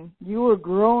doing. You are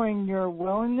growing your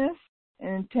willingness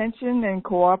and intention and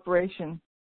cooperation,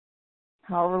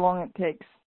 however long it takes.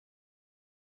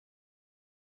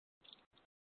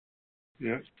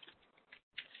 Yeah.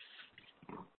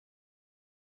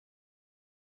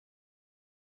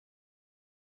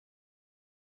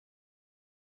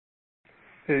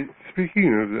 Hey,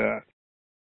 speaking of that,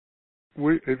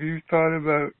 have you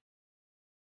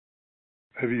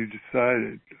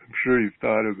decided, I'm sure you've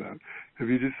thought about, have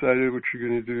you decided what you're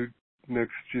going to do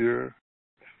next year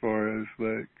as far as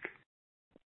like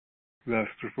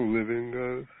masterful living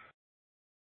goes?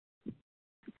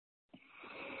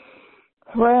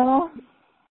 Well,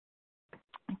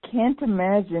 I can't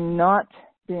imagine not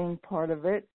being part of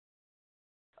it,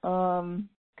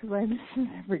 because I listen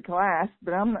to every class,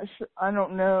 but I'm not sure, I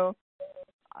don't know.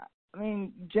 I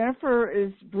mean, Jennifer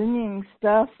is bringing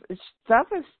stuff is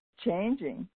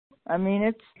changing. I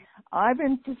mean, I've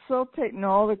been facilitating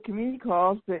all the community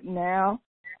calls, but now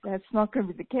that's not going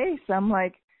to be the case. I'm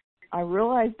like, I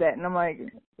realized that, and I'm like,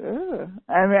 ugh.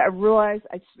 I mean, I realized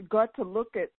I got to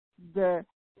look at the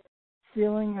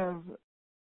feeling of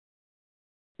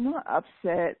not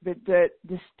upset, but the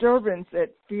disturbance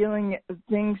at feeling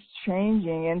things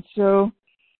changing, and so,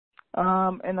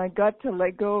 and I got to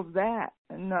let go of that,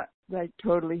 and not that I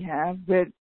totally have, but,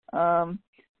 and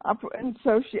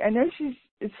so I know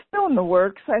it's still in the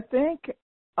works, I think,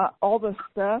 all the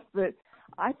stuff, but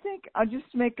I think I'll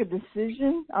just make a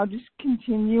decision. I'll just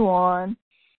continue on,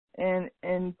 and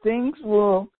things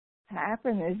will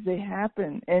happen as they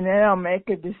happen, and then I'll make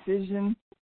a decision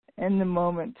in the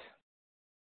moment.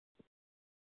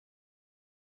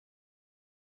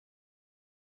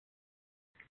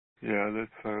 Yeah, that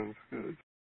sounds good.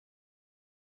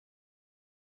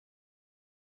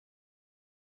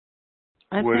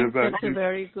 I think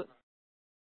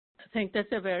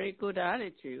that's a very good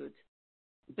attitude,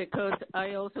 because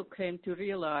I also came to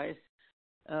realize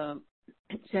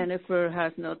Jennifer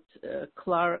has not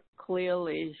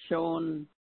clearly shown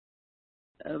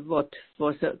what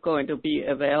was going to be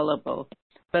available.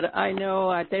 But I know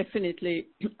I definitely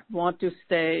want to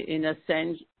stay in the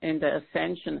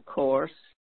Ascension course,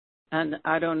 and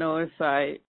I don't know if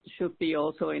I should be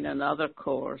also in another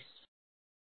course.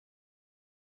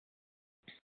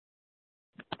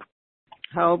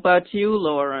 How about you,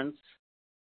 Lawrence?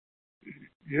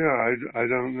 Yeah, I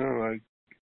don't know.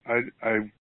 I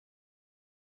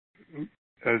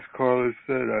as Carla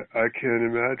said, I can't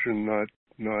imagine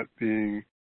not being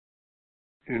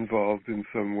involved in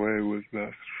some way with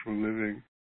masterful living.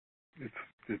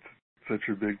 It's such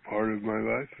a big part of my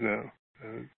life now.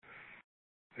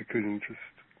 I couldn't just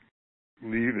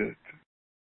leave it.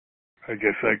 I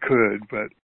guess I could,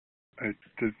 but it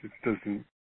doesn't.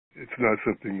 It's not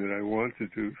something that I want to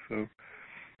do. So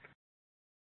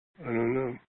I don't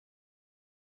know.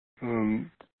 I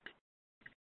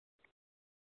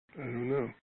don't know.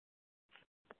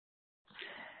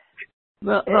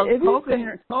 Well,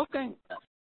 talking.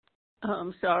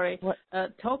 I'm sorry.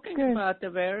 Talking Good. about the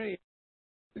very.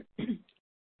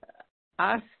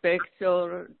 aspects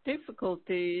or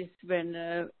difficulties when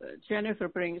Jennifer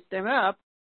brings them up,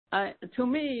 to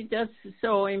me, that's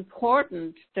so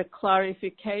important, the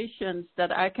clarifications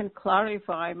that I can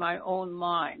clarify my own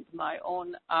mind, my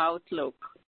own outlook,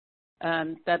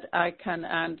 and that I can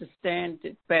understand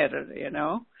it better,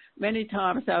 Many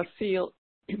times I feel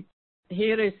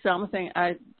here is something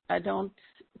I don't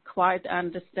quite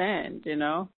understand,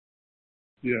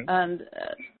 Yeah. And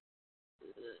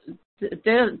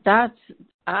that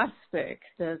aspect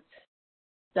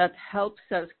that helps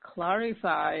us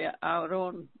clarify our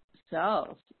own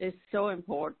self is so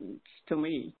important to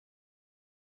me.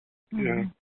 Yeah.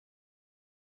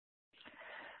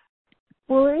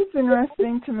 Well, it's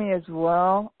interesting to me as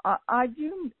well.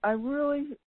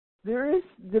 There is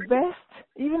the best,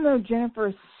 even though Jennifer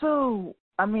is so,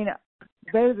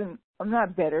 better than, I'm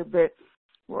not better, but,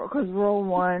 because we're all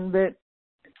one, but,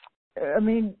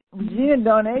 Regina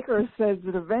Dawn Akers says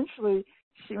that eventually,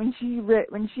 when she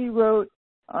wrote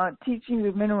Teachings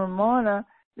of Minimana,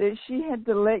 that she had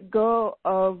to let go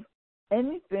of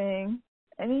anything,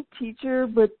 any teacher,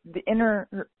 but the inner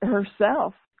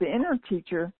herself, the inner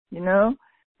teacher, and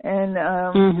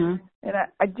and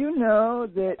I do know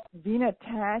that being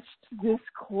attached to this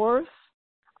course,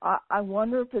 I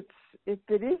wonder if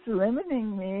it is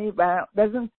limiting me, but it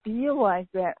doesn't feel like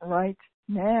that right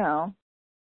now.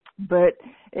 But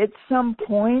at some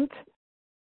point,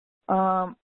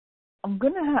 I'm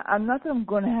not that I'm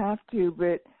gonna have to,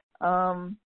 but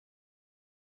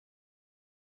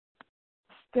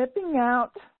stepping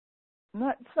out,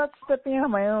 it's not stepping out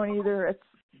on my own either. It's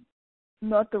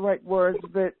not the right words,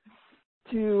 but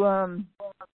to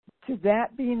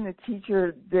that being the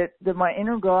teacher, that my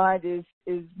inner guide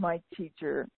is my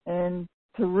teacher, and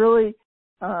to really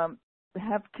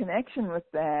have connection with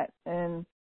that, and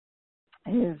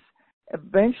is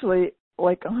eventually,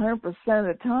 like 100% of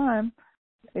the time,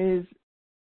 is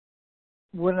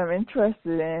what I'm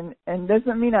interested in, and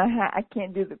doesn't mean I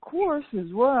can't do the course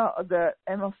as well, the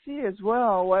MLC as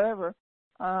well, whatever.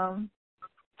 But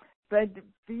I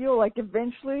feel like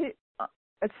eventually,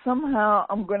 somehow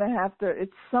I'm going to have to.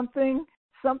 It's something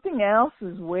else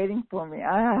is waiting for me.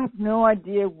 I have no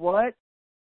idea what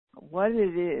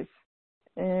it is,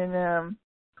 and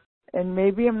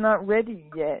maybe I'm not ready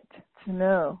yet to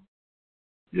know.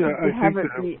 Yeah, to have it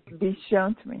be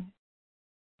shown to me.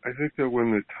 I think that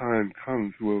when the time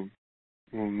comes, we'll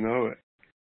know it.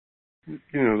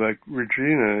 Like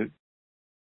Regina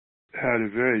had a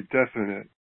very definite,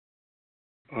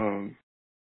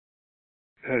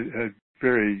 had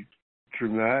very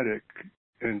dramatic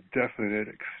and definite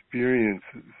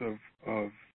experiences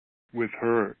of with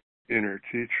her inner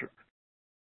teacher.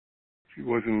 She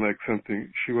wasn't like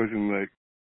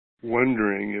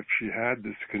wondering if she had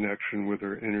this connection with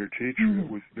her inner teacher. Mm-hmm.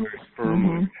 It was very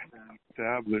firmly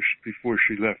established before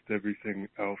she left everything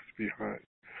else behind.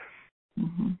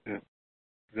 Mm-hmm. And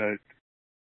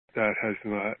that has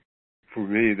not, for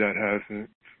me, that hasn't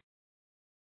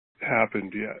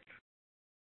happened yet.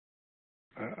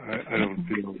 I don't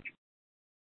feel.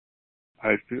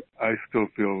 I still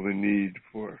feel the need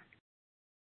for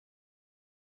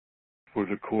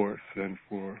the course and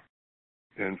for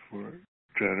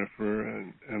Jennifer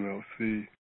and MLC.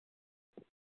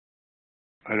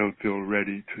 I don't feel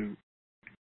ready to.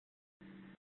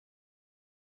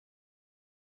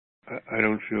 I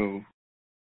don't feel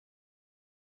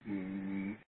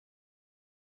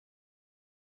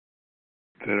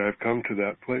that I've come to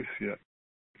that place yet.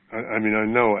 I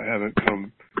know I haven't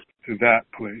come to that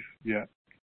place yet.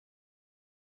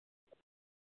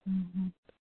 Mm-hmm.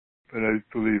 But I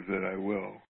believe that I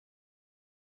will.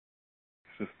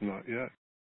 It's just not yet.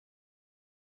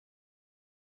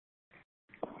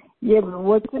 Yeah, but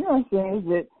what's interesting is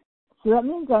that, so that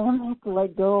means I'm going to have to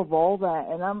let go of all that,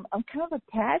 and I'm kind of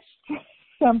attached to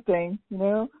something,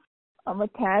 I'm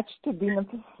attached to being a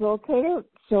facilitator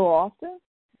so often,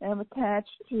 and I'm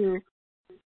attached to,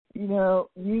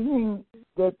 using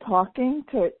the talking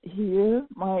to hear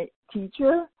my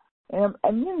teacher, and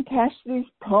I'm even attached to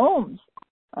these poems.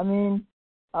 And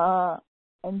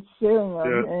sharing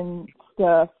them and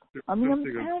stuff. I'm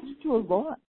attached to a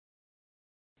lot.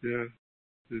 Yeah.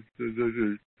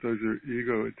 Those are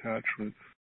ego attachments,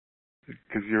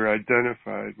 because you're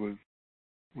identified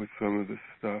with some of this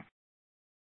stuff,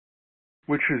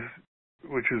 which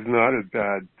is not a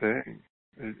bad thing.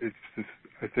 It's just,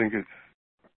 I think it's.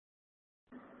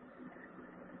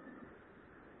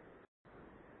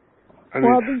 Some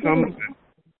of it.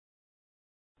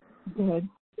 Go ahead.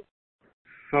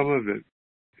 Some of it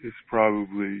is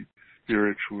probably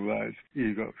spiritualized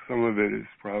ego. Some of it is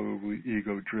probably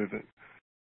ego-driven.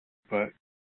 But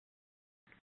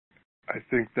I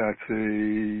think that's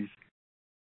a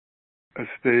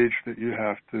stage that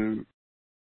has to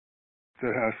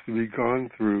be gone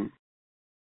through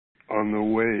on the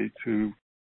way to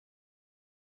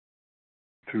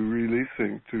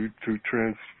releasing, to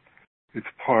it's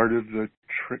part of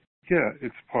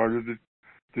it's part of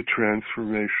the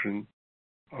transformation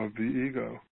of the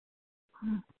ego.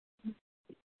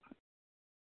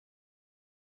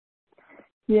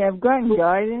 Yeah, I've gotten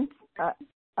guidance. I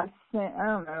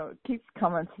don't know, it keeps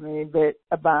coming to me, but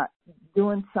about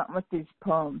doing something with these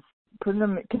poems,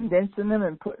 condensing them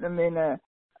and putting them in a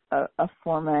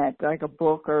format, like a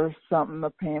book or something, a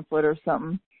pamphlet or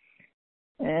something,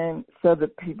 and so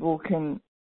that people can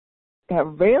have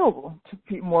available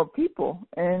to more people.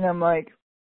 And I'm like,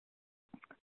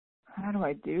 how do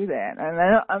I do that? And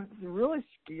it's really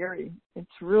scary.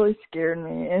 It's really scared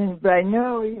me. But I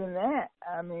know even that,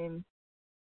 I mean,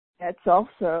 that's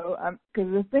also,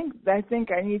 because the thing I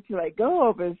think I need to let go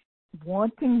of is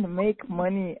wanting to make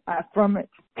money from it.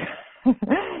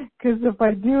 Because if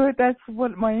I do it, that's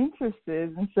what my interest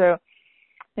is.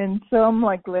 And so I'm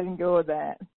like letting go of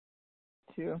that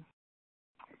too.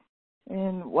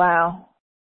 And wow,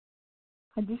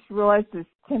 I just realized it's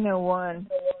 10:01.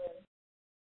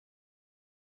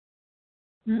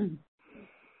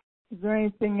 Is there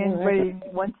anything anybody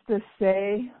wants to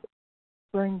say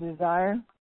during desire?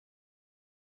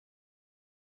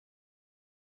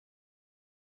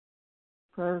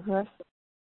 Prayer request?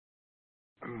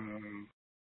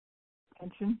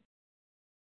 Attention?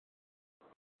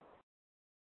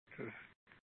 Just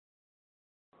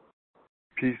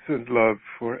peace and love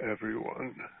for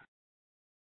everyone.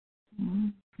 Mm-hmm.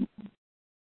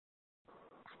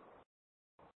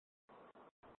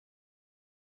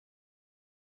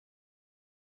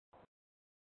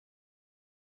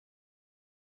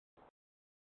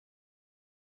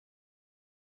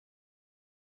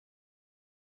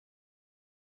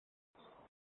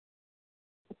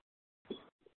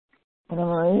 All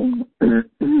right.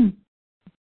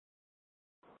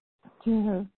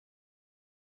 Yeah.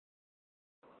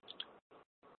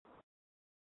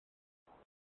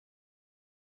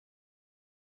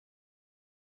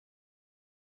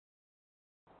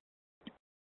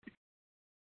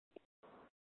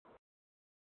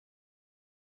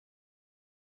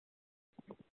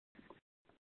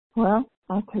 Well,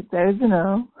 I'll take that as a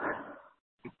no.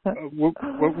 What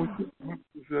was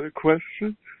that a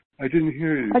question? I didn't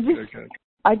hear you.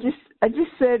 I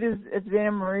just said if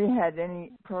Anna Marie had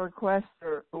any prayer requests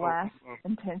or last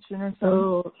intention or something.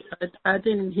 Oh, I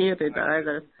didn't hear it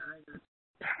either.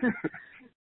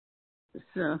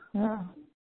 So, yeah.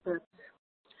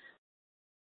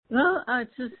 Well, I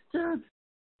just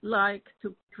like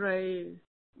to pray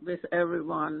with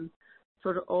everyone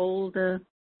for all the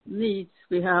needs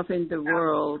we have in the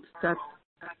world, that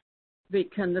we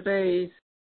can raise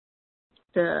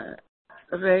the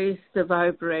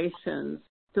vibrations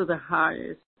to the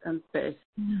highest and best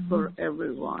for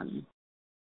everyone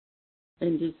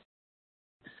in these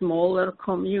smaller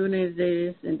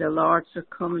communities, in the larger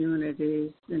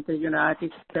communities, in the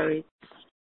United States,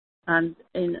 and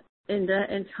in the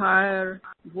entire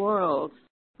world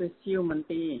with human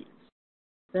beings,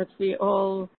 that we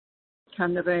all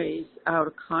can raise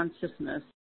our consciousness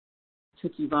to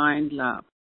divine love.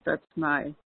 That's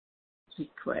my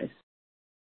request.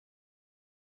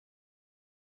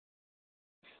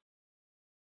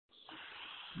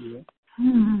 Yeah.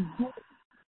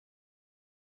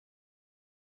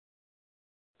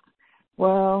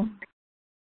 Well,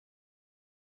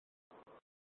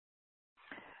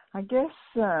 I guess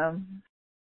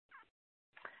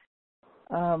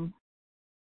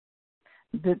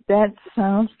that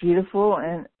sounds beautiful,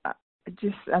 and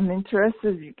I'm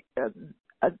interested.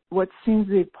 What seems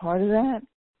to be part of that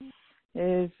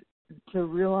is to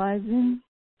realizing,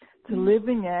 to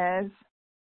living as,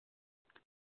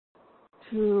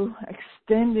 to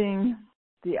extending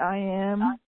the I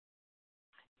am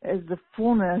as the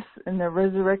fullness and the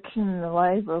resurrection and the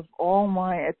life of all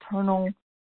my eternal,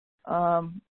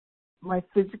 my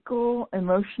physical,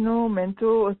 emotional,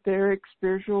 mental, etheric,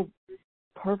 spiritual,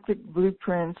 perfect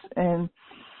blueprints, and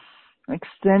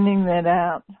extending that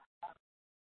out,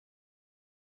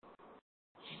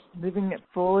 living it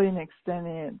fully and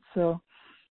extending it. So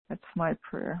that's my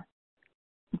prayer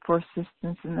for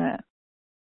assistance in that.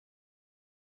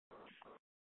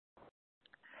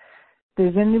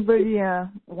 Does anybody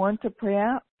want to pray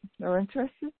out or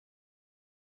interested?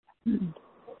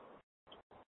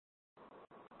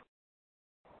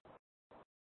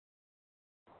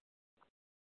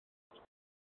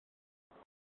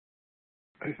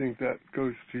 I think that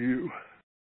goes to you.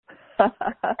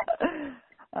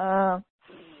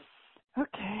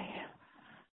 Okay.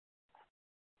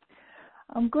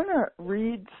 I'm going to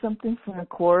read something from the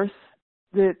course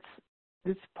that's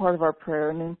part of our prayer,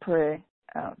 and then pray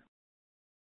out.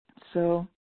 So,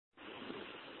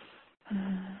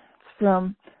 it's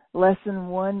from Lesson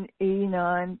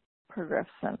 189, paragraph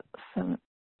 7.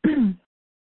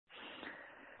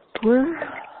 We're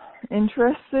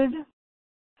interested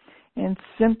in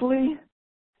simply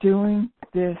doing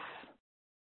this.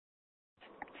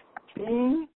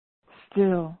 Being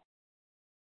still.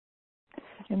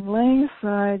 And laying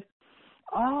aside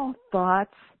all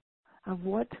thoughts of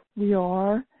what we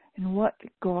are and what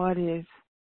God is.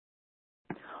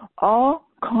 All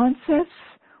concepts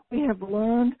we have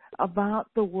learned about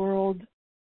the world.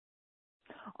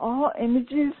 All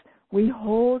images we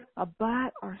hold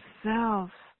about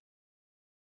ourselves.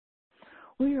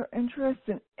 We are interested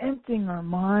in emptying our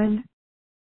mind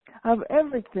of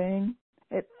everything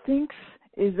it thinks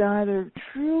is either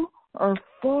true or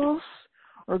false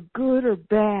or good or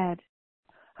bad,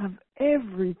 of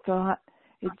every thought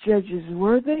it judges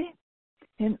worthy,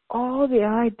 and all the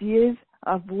ideas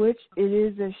of which it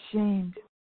is ashamed.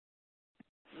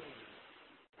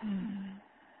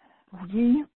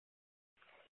 We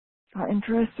are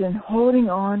interested in holding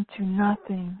on to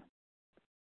nothing.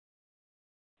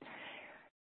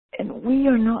 And we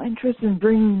are not interested in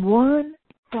bringing one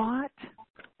thought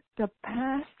the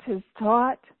past has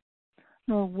taught,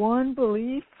 nor one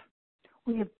belief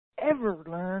we have ever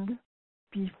learned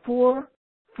before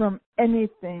from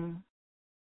anything.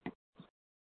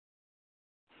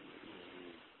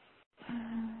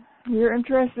 We are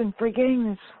interested in forgetting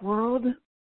this world,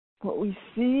 what we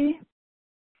see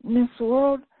in this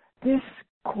world, this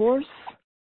course,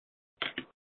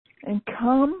 and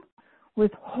come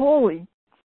with holy,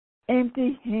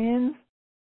 empty hands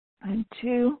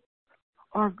unto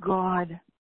our God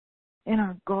and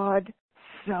our God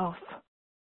self.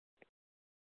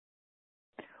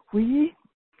 We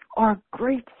are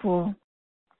grateful,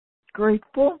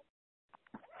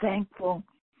 thankful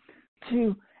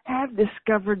to have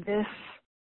discovered this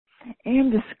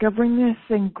and discovering this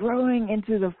and growing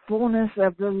into the fullness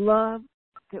of the love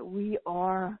that we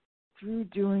are through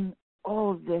doing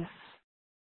all of this.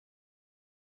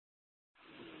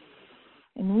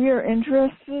 And we are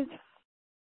interested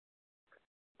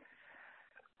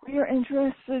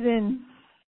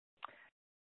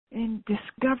in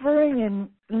discovering and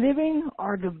living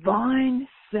our divine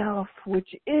self,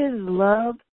 which is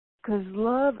love, because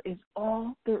love is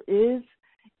all there is,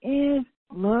 and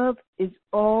love is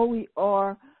all we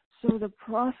are. So the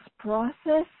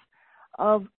process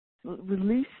of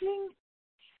releasing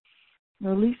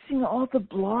all the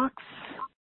blocks,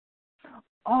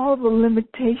 all the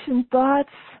limitation thoughts,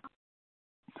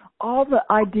 all the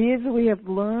ideas we have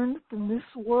learned from this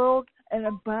world and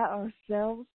about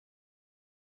ourselves,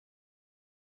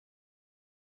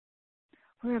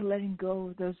 we're letting go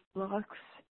of those blocks.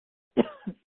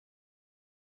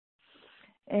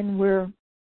 And we're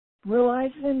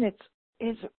realizing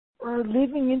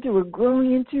we're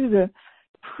growing into the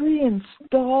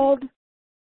pre-installed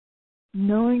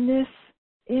knowingness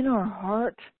in our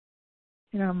heart,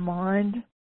 in our mind.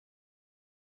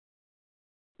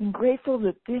 I'm grateful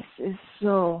that this is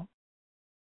so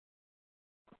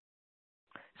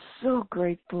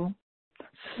grateful,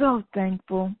 so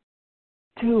thankful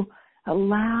to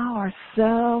allow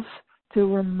ourselves to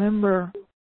remember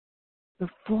the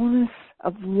fullness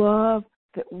of love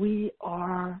that we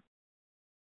are.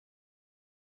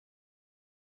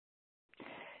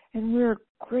 And we're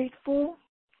grateful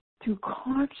to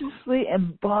consciously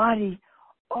embody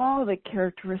all the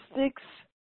characteristics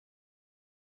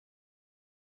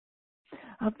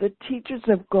of the teachers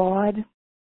of God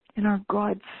and our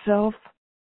God self.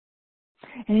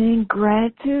 And in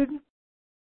gratitude,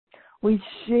 we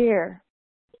share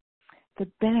the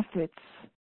benefits,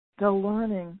 the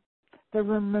learning, the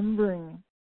remembering,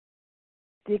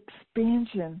 the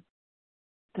expansion,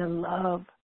 the love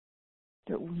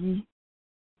that we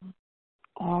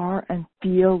are and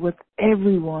feel with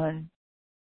everyone,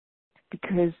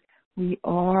 because we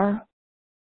are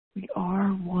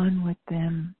one with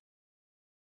them.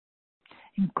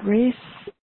 In grace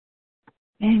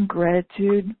and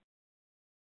gratitude,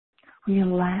 we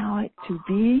allow it to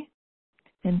be,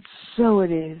 and so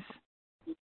it is.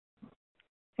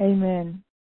 Amen.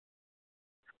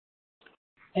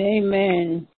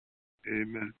 Amen.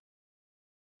 Amen.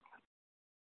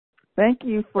 Thank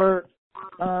you for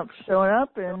showing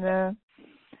up, and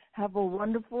have a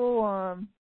wonderful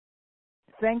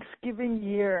Thanksgiving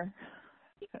year.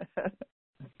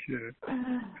 Okay.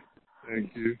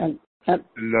 Thank you. And I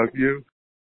love you.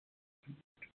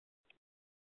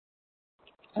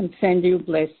 and send you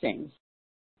blessings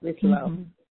with love.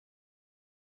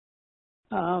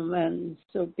 And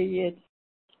so be it.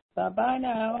 Bye-bye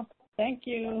now. Thank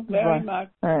you very much.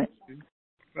 All right.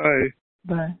 Bye.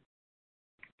 Bye.